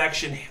pump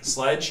action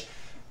sledge,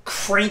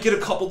 crank it a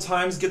couple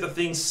times, get the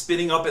thing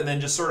spinning up, and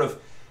then just sort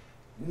of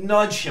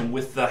nudge him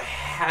with the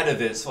head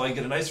of it so I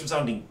get a nice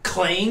resounding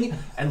clang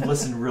and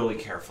listen really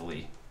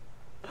carefully.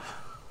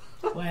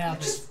 What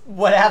happens?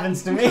 What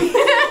happens to me? Is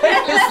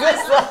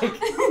this like...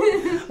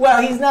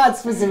 Well, he's not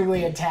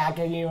specifically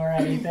attacking you or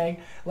anything.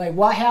 Like,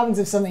 what happens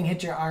if something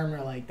hits your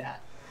armor like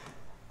that?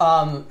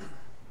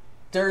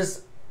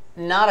 There's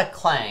not a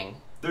clang.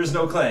 There's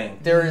no clang.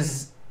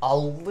 There's a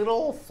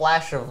little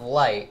flash of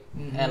light,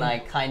 and I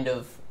kind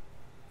of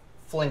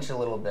flinch a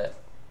little bit.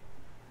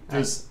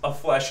 There's a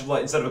flash of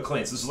light instead of a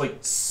clang. So this is like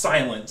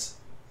silent.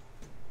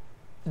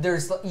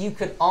 You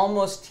could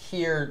almost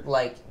hear,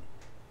 like,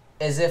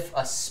 as if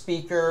a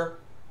speaker,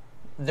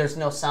 there's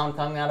no sound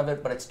coming out of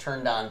it, but it's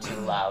turned on too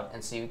loud,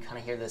 and so you kind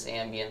of hear this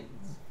ambient,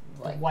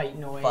 like, white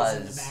noise buzz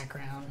in the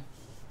background.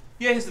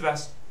 Yeah, he's the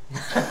best.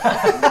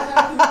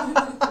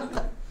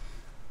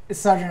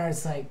 Sergeant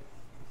Art's like,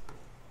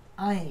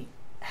 I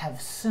have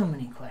so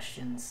many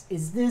questions.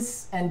 Is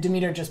this... And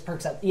Demeter just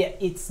perks up. Yeah,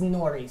 it's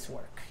Nori's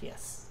work.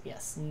 Yes,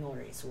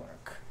 Nori's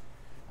work.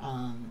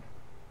 I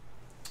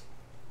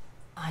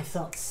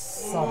saw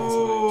this much.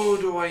 Oh,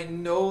 do I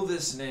know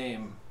this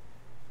name?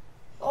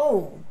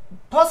 Oh,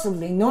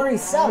 possibly Nori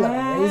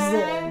Seller is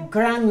the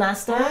Grand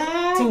Master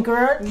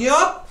Tinkerer.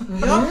 Yup.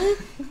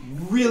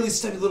 Really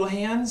steady little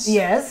hands.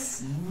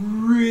 Yes.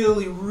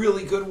 Really,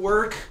 really good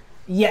work.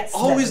 Yes.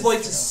 Always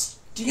liked to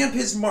stamp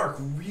his mark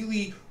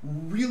really,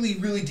 really,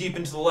 really deep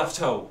into the left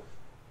toe.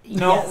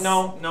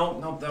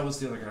 No, that was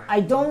the other guy. I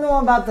don't know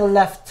about the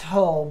left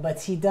toe,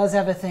 but he does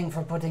have a thing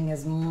for putting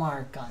his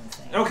mark on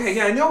things. Okay,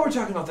 yeah, I know we're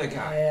talking about that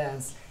guy.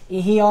 Yes.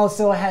 He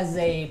also has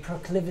a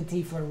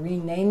proclivity for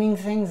renaming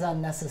things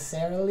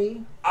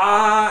unnecessarily.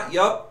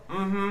 Yup.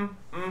 I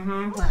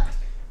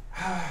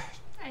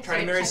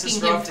Trying to marry start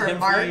sister checking off to him for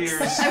marks.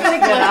 years. I'm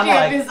like looking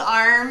at his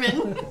arm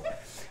and...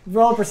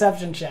 Roll a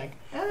perception check.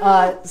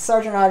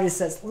 Sergeant Rogers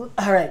says,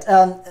 all right,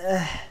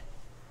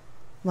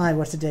 my,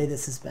 what a day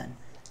this has been.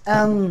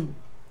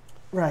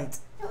 Right.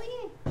 Oh,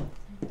 yeah.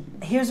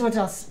 Here's what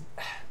I'll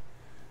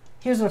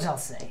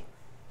say.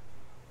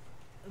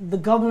 The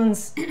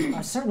goblins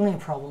are certainly a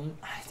problem.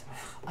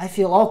 I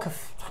feel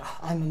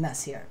I'm a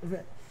mess here.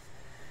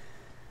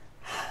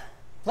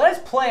 Let us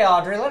play,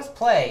 Audrey. Let us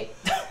play.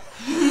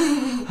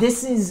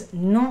 This is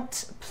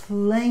not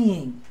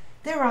playing.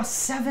 There are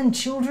 7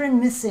 children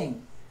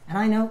missing, and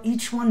I know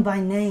each one by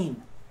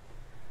name.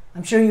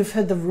 I'm sure you've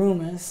heard the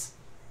rumors,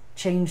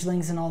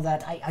 changelings and all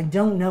that. I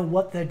don't know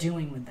what they're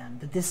doing with them,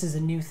 but this is a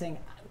new thing.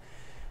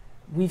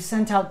 We've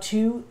sent out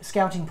 2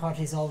 scouting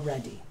parties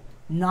already.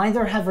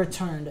 Neither have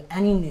returned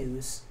any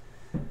news.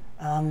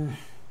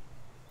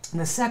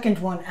 The second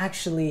one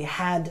actually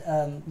had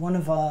one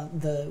of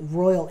the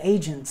royal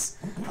agents,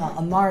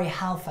 Amari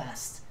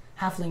Halfast,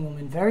 halfling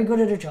woman, very good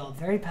at her job,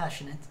 very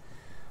passionate.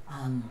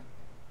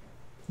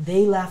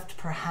 They left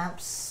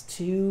perhaps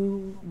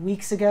 2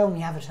 weeks ago, and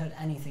we haven't heard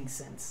anything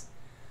since.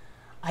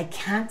 I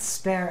can't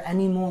spare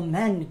any more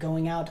men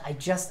going out.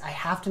 I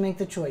have to make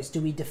the choice. Do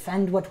we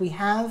defend what we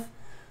have,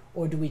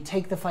 or do we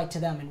take the fight to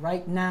them? And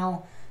right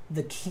now,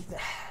 the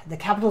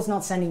capital's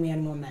not sending me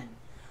any more men.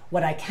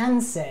 What I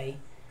can say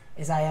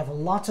is I have a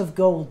lot of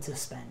gold to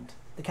spend.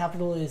 The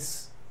capital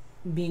is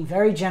being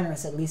very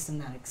generous, at least in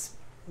that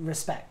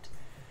respect.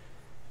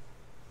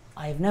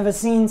 I have never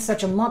seen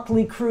such a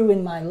motley crew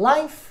in my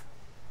life,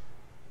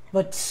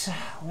 but,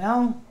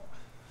 well,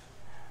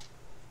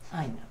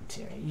 I know,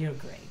 Tiri, you're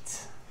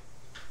great.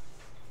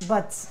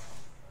 But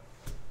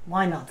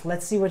why not?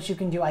 Let's see what you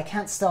can do. I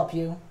can't stop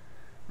you.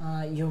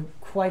 You're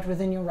quite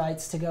within your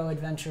rights to go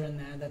adventure in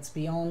there. That's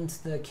beyond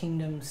the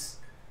kingdom's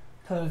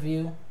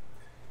purview.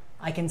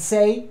 I can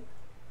say,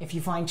 if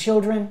you find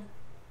children,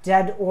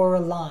 dead or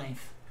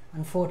alive,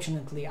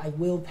 unfortunately, I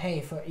will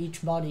pay for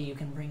each body you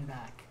can bring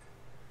back.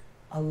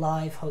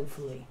 Alive,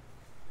 hopefully.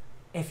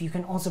 If you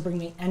can also bring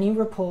me any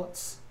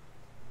reports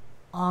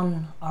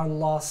on our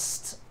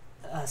lost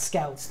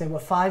scouts. There were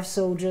 5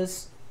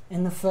 soldiers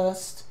in the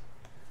first,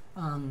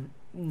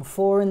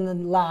 4 in the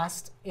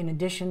last, in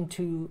addition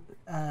to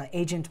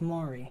Agent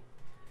Mori.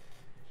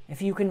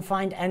 If you can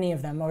find any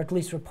of them, or at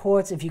least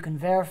reports, if you can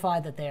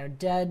verify that they are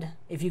dead,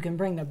 if you can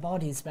bring their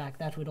bodies back,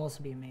 that would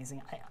also be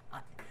amazing.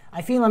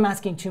 I feel I'm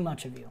asking too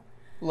much of you.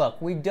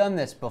 Look, we've done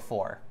this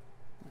before.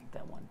 Like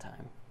that one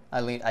time.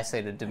 I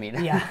say to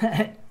Demeter.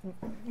 Yeah.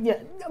 Yeah,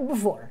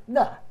 before.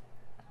 Duh.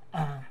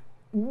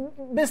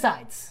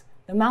 Besides,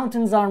 the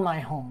mountains are my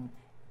home.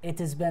 It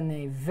has been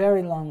a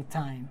very long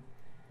time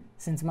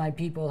since my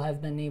people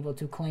have been able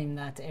to claim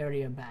that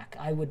area back.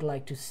 I would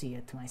like to see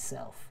it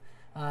myself.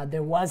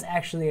 There was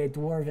actually a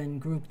dwarven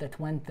group that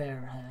went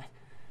there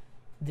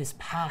this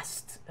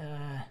past,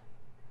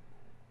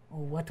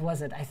 what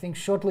was it? I think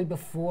shortly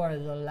before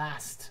the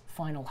last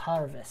final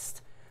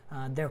harvest.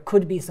 There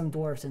could be some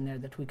dwarves in there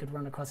that we could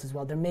run across as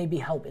well. There may be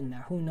help in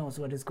there. Who knows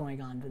what is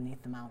going on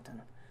beneath the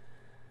mountain?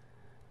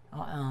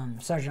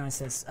 Sergeant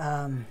says,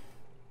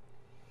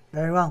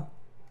 very well.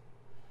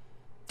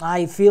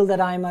 I feel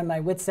that I am on my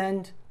wit's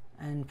end,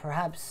 and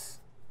perhaps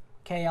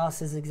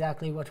chaos is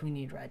exactly what we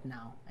need right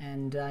now.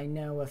 And I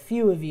know a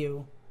few of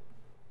you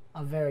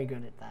are very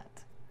good at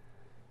that.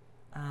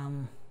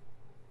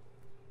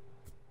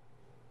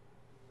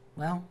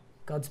 Well,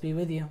 gods be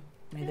with you.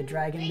 May the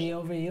dragon be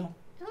over you.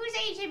 Who's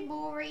Agent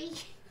Mori?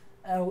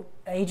 Oh,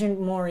 Agent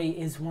Mori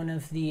is one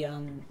of the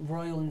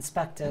royal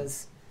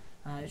inspectors.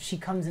 She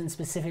comes in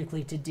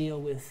specifically to deal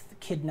with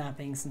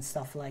kidnappings and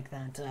stuff like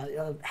that.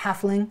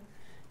 Halfling,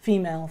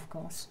 female, of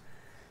course.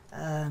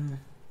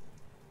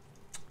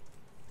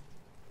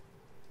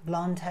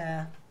 Blonde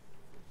hair.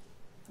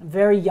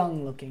 Very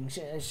young looking.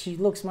 She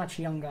looks much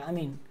younger. I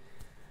mean,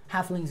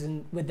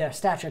 halflings with their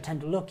stature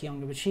tend to look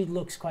younger, but she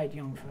looks quite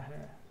young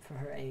for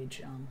her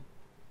age.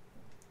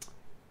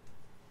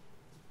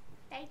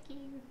 Thank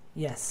you.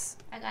 Yes.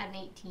 I got an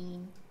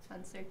 18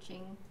 on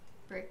searching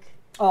brick.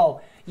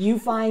 Oh, you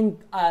find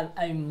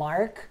a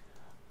mark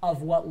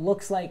of what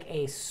looks like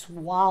a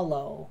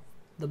swallow,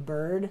 the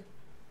bird,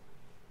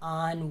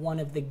 on one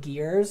of the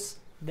gears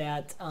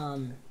that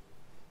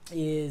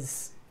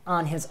is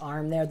on his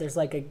arm there. There's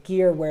like a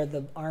gear where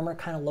the armor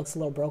kind of looks a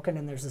little broken,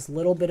 and there's this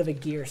little bit of a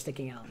gear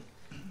sticking out.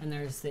 And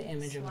there's the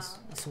image of a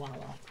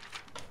swallow,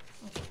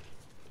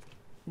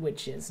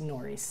 which is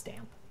Nori's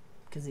stamp,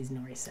 because he's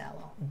Nori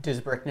Sallow. Does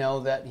Brick know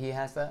that he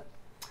has that?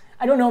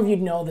 I don't know if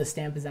you'd know the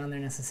stamp is on there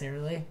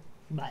necessarily,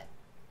 but...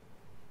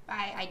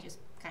 I just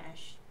kind of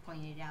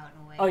pointed it out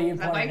in a way. Oh, you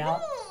pointed it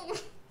out? Ooh.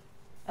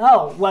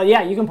 Oh, well,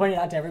 yeah, you can point it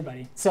out to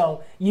everybody.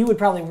 So you would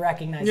probably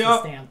recognize the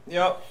stamp.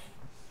 Yep.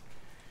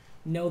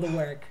 Know the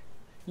work.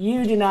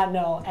 You do not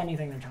know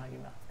anything they're talking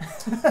about.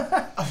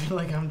 I feel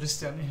like I'm just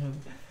standing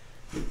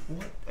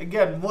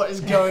here. What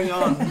is going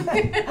on?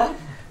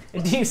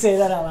 Do you say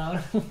that out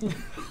loud?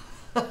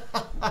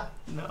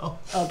 No.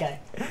 Okay.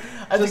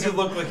 Does it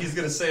look like he's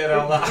going to say it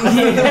out loud?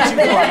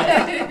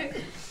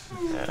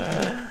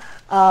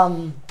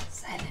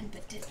 Silent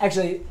but distant.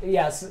 Actually,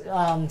 yes.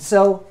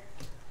 So,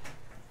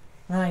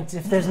 right,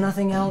 if there's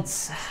nothing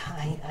else,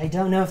 I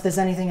don't know if there's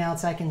anything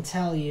else I can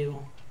tell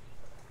you.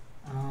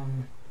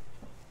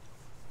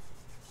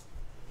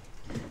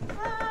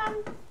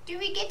 Do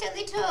we get a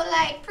little,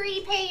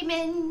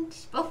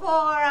 prepayment before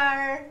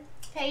our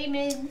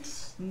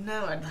payment?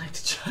 No, I'd like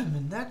to chime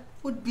in. That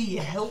would be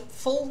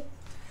helpful.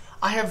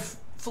 I have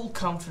full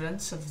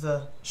confidence of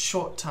the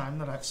short time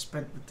that I've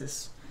spent with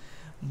this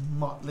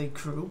motley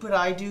crew, but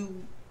I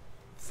do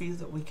feel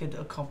that we could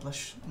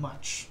accomplish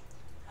much.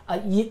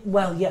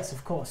 Well, yes,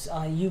 of course.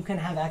 You can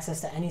have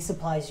access to any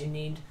supplies you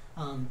need.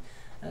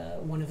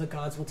 One of the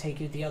gods will take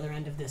you to the other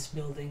end of this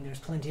building. There's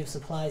plenty of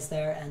supplies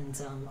there, and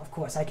of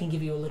course, I can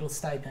give you a little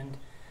stipend.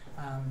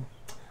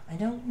 I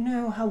don't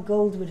know how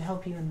gold would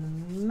help you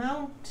in the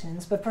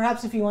mountains, but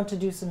perhaps if you want to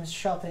do some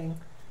shopping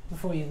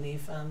before you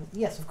leave,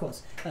 yes, of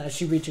course.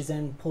 She reaches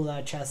in, pulls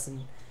out a chest,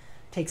 and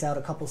takes out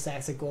a couple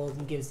sacks of gold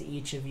and gives to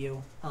each of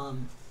you.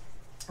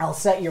 I'll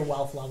set your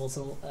wealth levels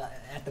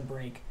at the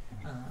break,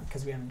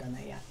 because we haven't done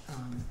that yet.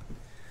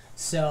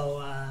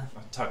 I'll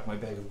tuck my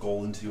bag of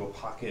gold into a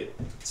pocket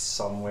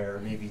somewhere.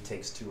 Maybe it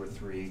takes 2 or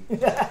 3.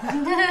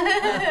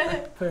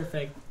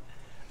 Perfect.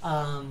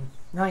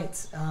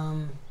 Right.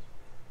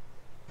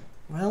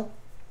 Well,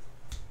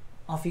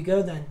 off you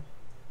go then.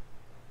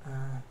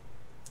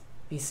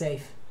 Be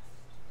safe.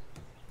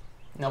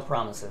 No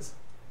promises.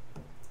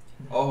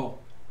 Oh,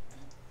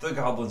 the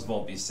goblins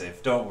won't be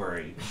safe. Don't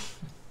worry.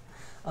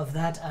 Of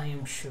that I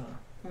am sure.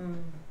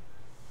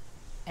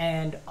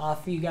 And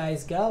off you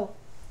guys go.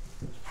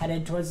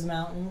 Headed towards the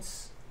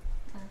mountains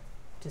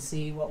to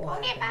see what will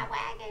Go get my happen.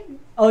 wagon.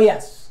 Oh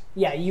yes,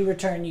 Yeah, you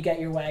return. You get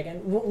your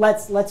wagon.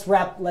 Let's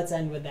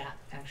end with that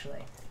actually.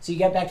 So you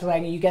get back to the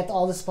wagon. You get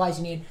all the supplies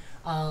you need.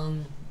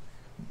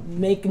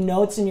 Make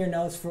notes in your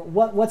notes for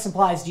what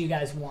supplies do you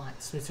guys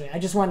want specifically. I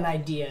just want an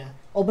idea.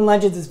 Open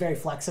Legends is very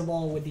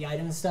flexible with the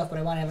items and stuff, but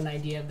I want to have an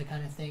idea of the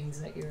kind of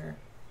things that you're.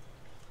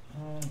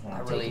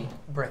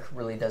 Brick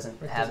really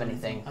doesn't have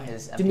anything. Okay.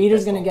 His empty Demeter's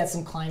pistol. gonna get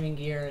some climbing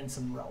gear and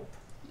some rope.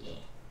 Yeah.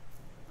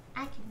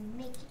 I can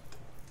make it.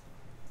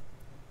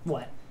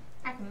 What?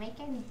 I can make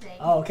anything.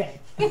 Oh, okay.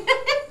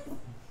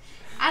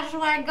 I just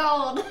want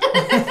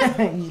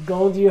gold.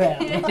 Gold you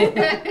have.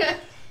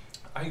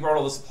 I brought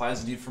all the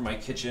supplies I need for my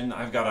kitchen.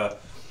 I've got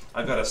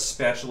a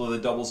spatula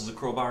that doubles as a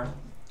crowbar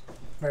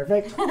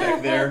Perfect.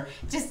 back there.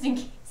 Just in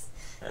case.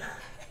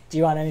 Do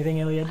you want anything,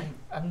 Iliad?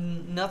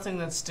 Nothing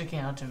that's sticking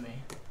out to me.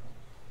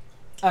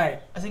 All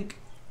right. I think,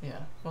 yeah.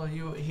 Well,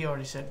 he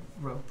already said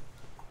rope.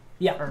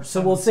 Yeah. Or So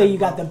some- we'll say some you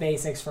got the rope.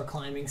 basics for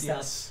climbing stuff,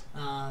 Yes.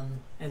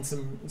 and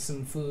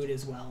some food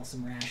as well,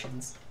 some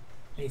rations,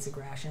 basic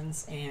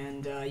rations,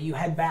 and you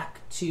head back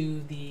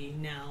to the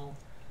now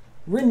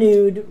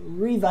renewed,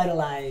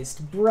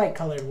 revitalized,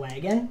 bright-colored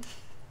wagon.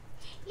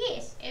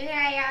 Yes, and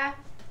I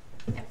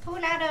pull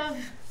out of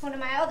one of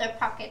my other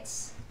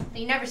pockets.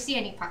 You never see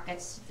any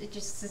pockets. It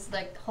just is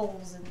like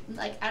holes and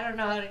like I don't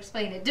know how to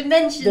explain it.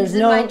 Dimensions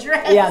in my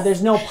dress. Yeah,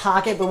 there's no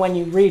pocket, but when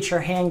you reach, your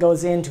hand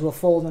goes into a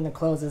fold and it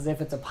closes as if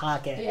it's a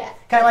pocket. Yeah.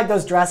 Kind of like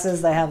those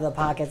dresses that have the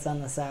pockets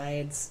on the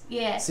sides.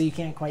 Yeah. So you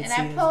can't quite And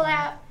see. I it. pull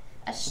out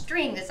a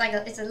string that's like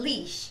it's a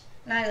leash,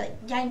 and I like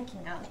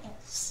yanking on it, and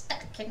it's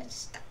stuck,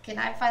 and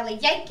I finally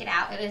yank it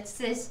out, and it's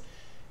this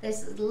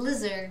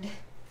lizard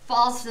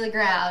falls to the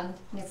ground,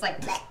 and it's like.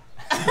 Bleh.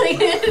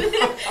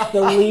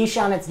 The leash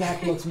on its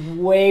neck looks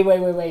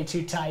way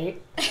too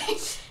tight. And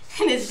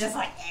it's just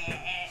like, Oh,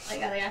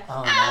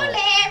 oh, no.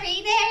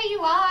 Larry, there you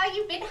are.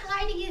 You've been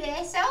hiding in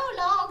there so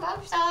long.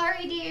 I'm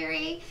sorry,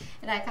 dearie.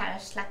 And I kind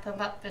of slap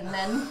him up and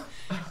then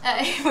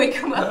wake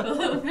him up a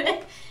little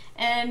bit.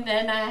 And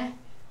then I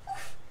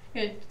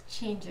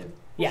change him.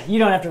 Yeah, you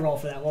don't have to roll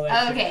for that. Well,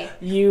 Okay.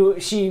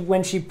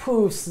 When she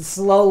poofs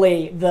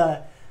slowly,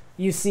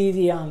 you see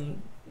the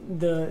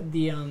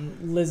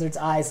lizard's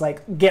eyes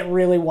like get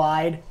really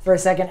wide for a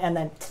second, and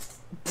then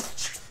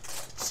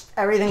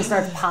everything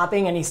starts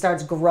popping, and he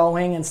starts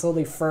growing, and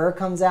slowly fur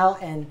comes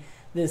out, and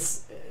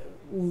this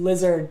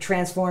lizard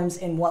transforms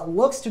in what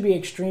looks to be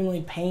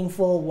extremely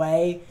painful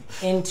way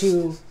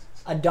into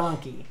a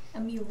donkey. A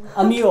mule.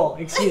 A mule,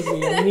 excuse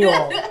me, a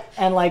mule.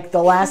 And like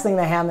the last thing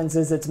that happens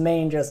is its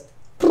mane just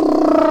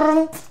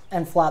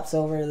and flops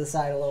over to the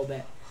side a little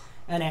bit.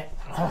 And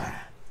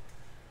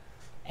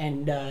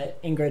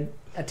Ingrid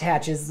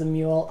attaches the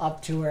mule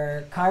up to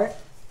her cart.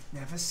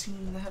 Never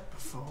seen that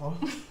before.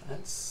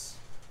 That's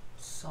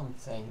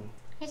something.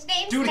 His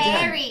name's Do it again.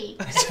 Larry.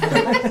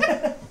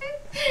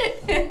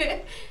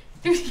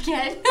 Do it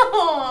again.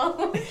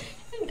 No. And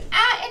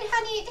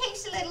honey, it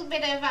takes a little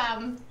bit of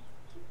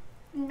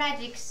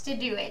magics to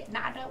do it, and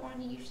I don't want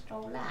to use it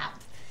all out.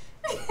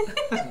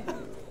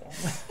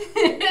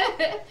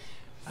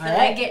 So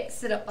I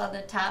sit up on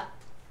the top.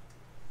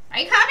 Are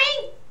you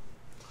coming?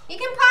 You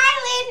can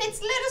pile in. It's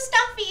a little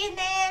stuffy in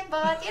there,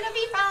 but it'll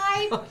be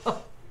fine.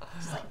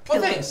 Just like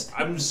Well, pillows. thanks.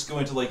 I'm just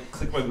going to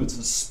click my boots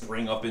and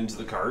spring up into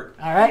the cart.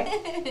 All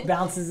right.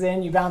 Bounces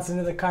in. You bounce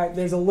into the cart.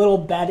 There's a little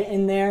bed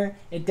in there.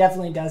 It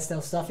definitely does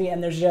feel stuffy.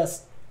 And there's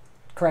just,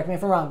 correct me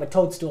if I'm wrong, but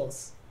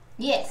toadstools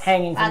Yes.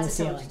 hanging from the lots of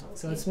ceiling. toadstools,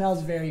 So it yes.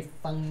 smells very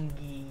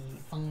fungi-y.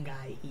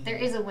 There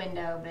is a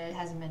window, but it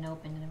hasn't been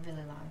opened in a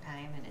really long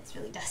time, and it's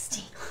really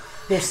dusty.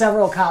 There's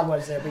several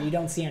cobwebs there, but you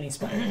don't see any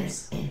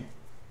spiders.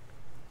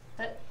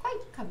 But quite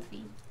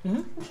comfy.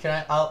 Can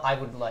I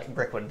would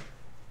Brick would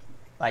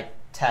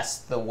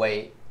test the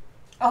weight.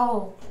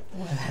 Oh.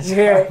 You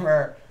hear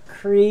Armor.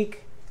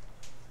 creak,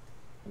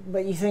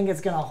 but you think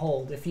it's gonna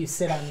hold. If you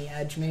sit on the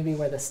edge, maybe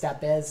where the step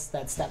is,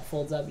 that step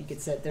folds up. You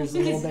could sit. There's a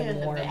little Sit in bit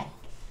the more back.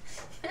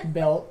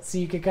 built, so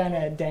you could kind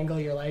of dangle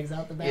your legs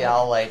out the back. Yeah,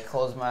 I'll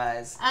close my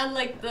eyes. On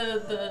like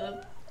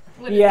the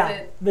what is Yeah,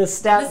 it? the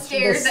steps, The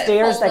stairs that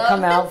stairs fold that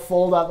come up. out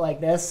fold up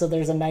like this, so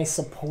there's a nice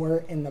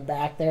support in the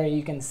back there.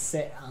 You can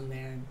sit on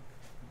there.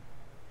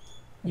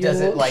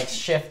 Does it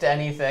shift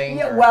anything?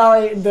 Yeah, or- well,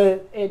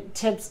 it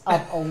tips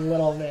up a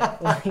little bit.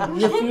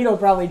 Your feet will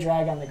probably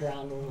drag on the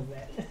ground a little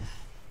bit.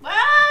 Well,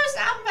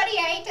 somebody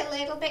ate a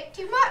little bit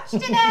too much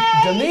today.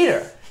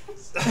 Demeter.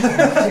 He's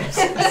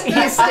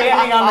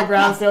standing on the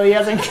ground still. He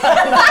hasn't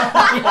gotten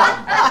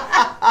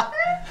up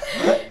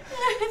yet.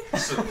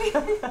 So,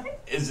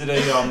 is it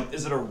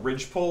a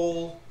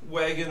ridgepole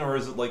wagon or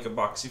is it like a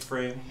boxy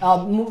frame?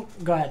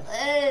 Go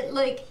ahead.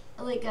 Like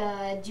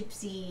a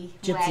gypsy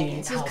Gypsy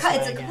wagon. So house it's a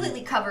wagon.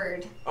 completely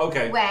covered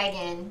Okay.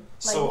 wagon,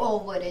 like So- all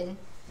wooden.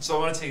 So I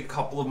want to take a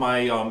couple of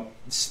my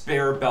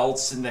spare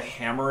belts and the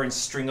hammer and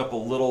string up a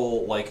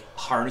little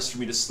harness for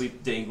me to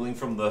sleep dangling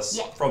from the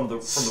Yeah. from the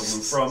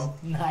roof from.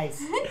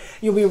 Nice.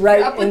 You'll be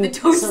right Up with the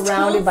toadstools.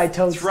 surrounded by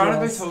toadstools.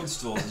 Surrounded by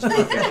toadstools. It's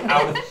perfect.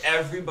 Out of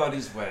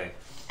everybody's way.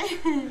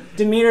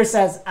 Demeter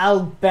says,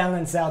 "I'll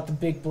balance out the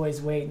big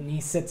boy's weight," and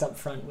he sits up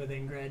front with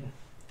Ingrid.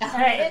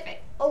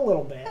 Perfect. A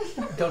little bit.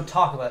 Don't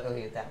talk about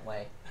Iliad that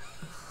way.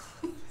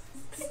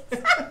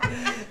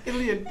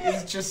 Iliad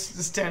is just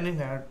standing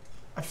there.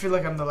 I feel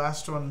like I'm the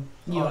last one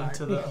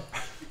onto the...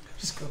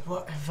 Just go,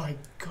 what have I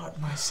got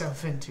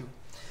myself into?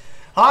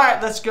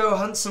 Alright, let's go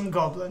hunt some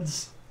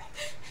goblins.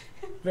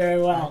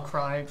 Very well.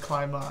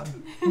 Climb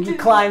on. You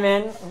climb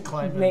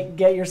in.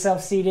 Get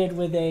yourself seated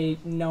with a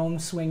gnome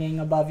swinging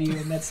above you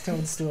amidst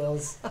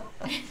toadstools.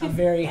 A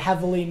very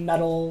heavily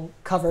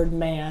metal-covered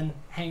man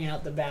hanging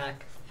out the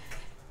back.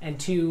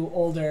 And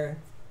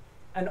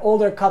an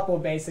older couple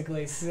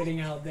basically sitting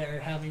out there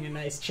having a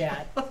nice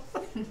chat,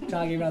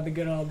 talking about the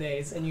good old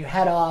days. And you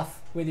head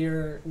off with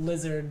your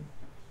lizard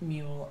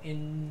mule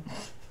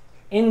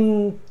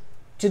into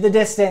the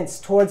distance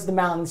towards the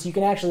mountains. You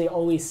can actually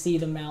always see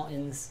the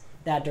mountains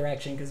that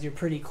direction because you're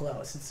pretty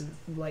close. It's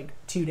like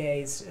 2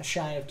 days,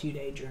 shy of 2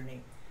 day journey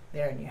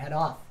there, and you head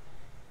off.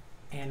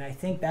 And I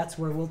think that's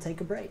where we'll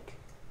take a break.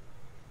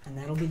 And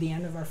that'll be the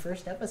end of our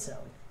first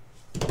episode.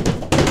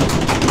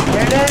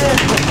 There it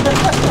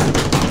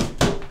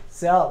is!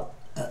 So,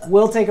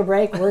 we'll take a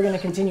break. We're going to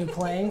continue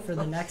playing for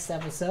the next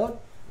episode,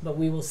 but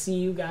we will see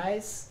you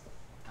guys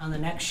on the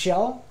next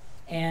show.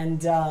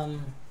 And,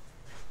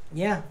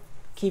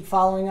 keep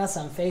following us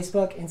on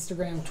Facebook,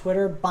 Instagram,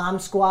 Twitter, Bomb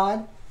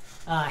Squad.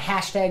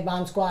 Hashtag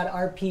Bomb Squad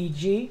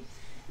RPG,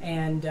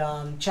 and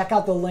check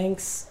out the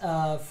links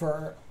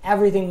for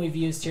everything we've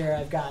used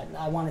here.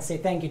 I want to say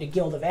thank you to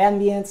Guild of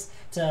Ambience,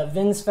 to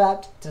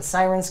Vinsfept, to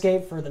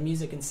Sirenscape for the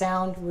music and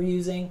sound we're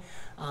using,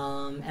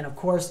 and of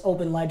course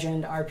Open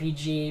Legend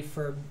RPG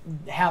for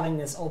having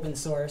this open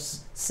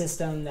source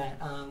system that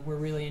we're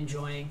really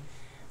enjoying.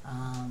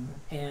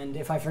 And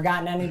if I've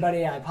forgotten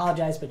anybody, I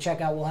apologize, but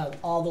we'll have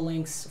all the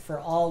links for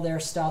all their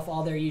stuff,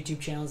 all their YouTube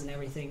channels and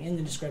everything in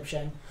the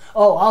description.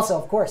 Oh, also,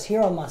 of course,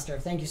 Hero Muster.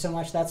 Thank you so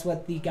much. That's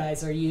what the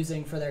guys are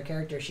using for their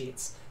character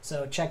sheets.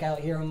 So check out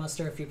Hero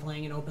Muster if you're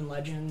playing an Open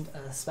Legend,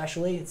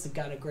 especially. It's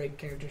got a great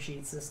character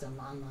sheet system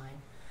online.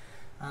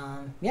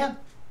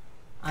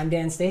 I'm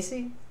Dan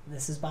Stacy.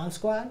 This is Bomb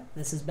Squad.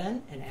 This has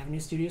been an Avenue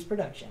Studios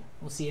production.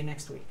 We'll see you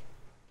next week.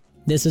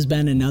 This has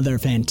been another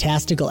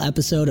fantastical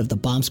episode of the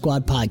Bomb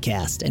Squad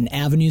podcast, an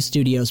Avenue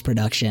Studios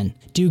production.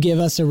 Do give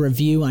us a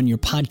review on your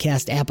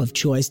podcast app of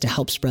choice to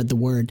help spread the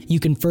word.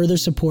 You can further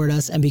support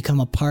us and become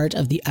a part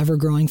of the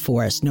ever-growing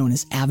forest known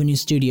as Avenue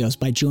Studios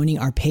by joining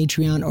our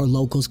Patreon or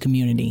Locals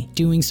community.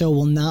 Doing so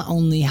will not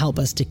only help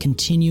us to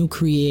continue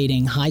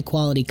creating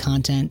high-quality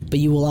content, but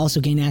you will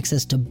also gain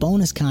access to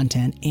bonus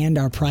content and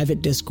our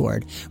private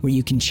Discord, where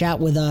you can chat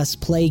with us,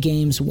 play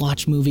games,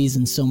 watch movies,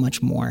 and so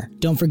much more.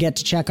 Don't forget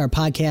to check our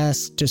podcast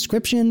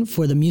description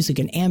for the music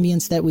and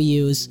ambience that we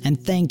use,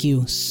 and thank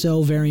you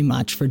so very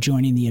much for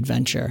joining the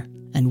adventure,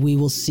 and we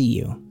will see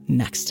you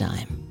next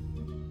time.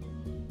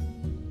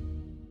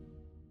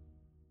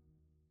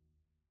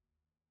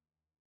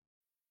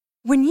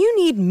 When you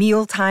need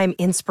mealtime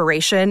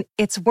inspiration,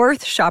 it's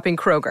worth shopping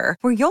Kroger,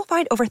 where you'll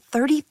find over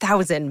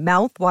 30,000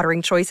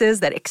 mouth-watering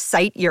choices that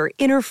excite your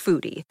inner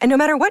foodie. And no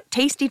matter what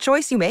tasty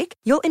choice you make,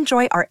 you'll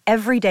enjoy our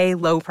everyday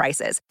low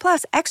prices,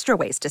 plus extra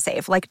ways to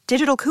save, like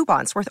digital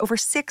coupons worth over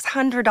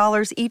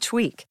 $600 each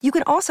week. You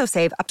can also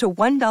save up to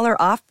 $1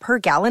 off per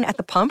gallon at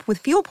the pump with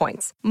fuel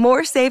points.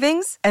 More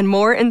savings and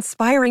more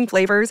inspiring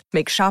flavors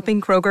make shopping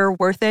Kroger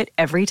worth it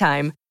every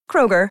time.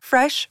 Kroger,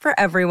 fresh for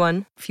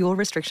everyone. Fuel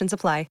restrictions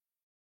apply.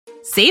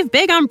 Save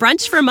big on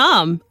brunch for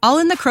mom, all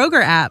in the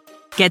Kroger app.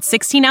 Get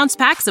 16-ounce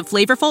packs of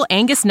flavorful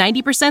Angus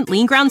 90%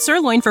 lean ground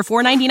sirloin for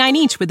 $4.99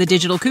 each with a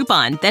digital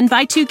coupon. Then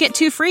buy 2, get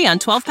 2 free on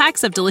 12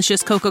 packs of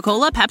delicious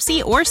Coca-Cola,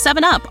 Pepsi, or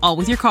 7-Up, all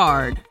with your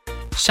card.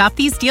 Shop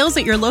these deals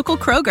at your local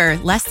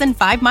Kroger, less than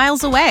 5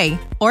 miles away.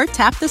 Or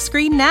tap the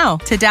screen now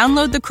to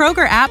download the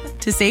Kroger app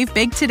to save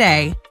big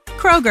today.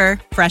 Kroger,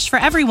 fresh for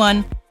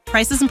everyone.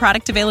 Prices and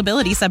product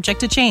availability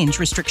subject to change.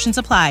 Restrictions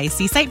apply.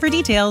 See site for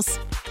details.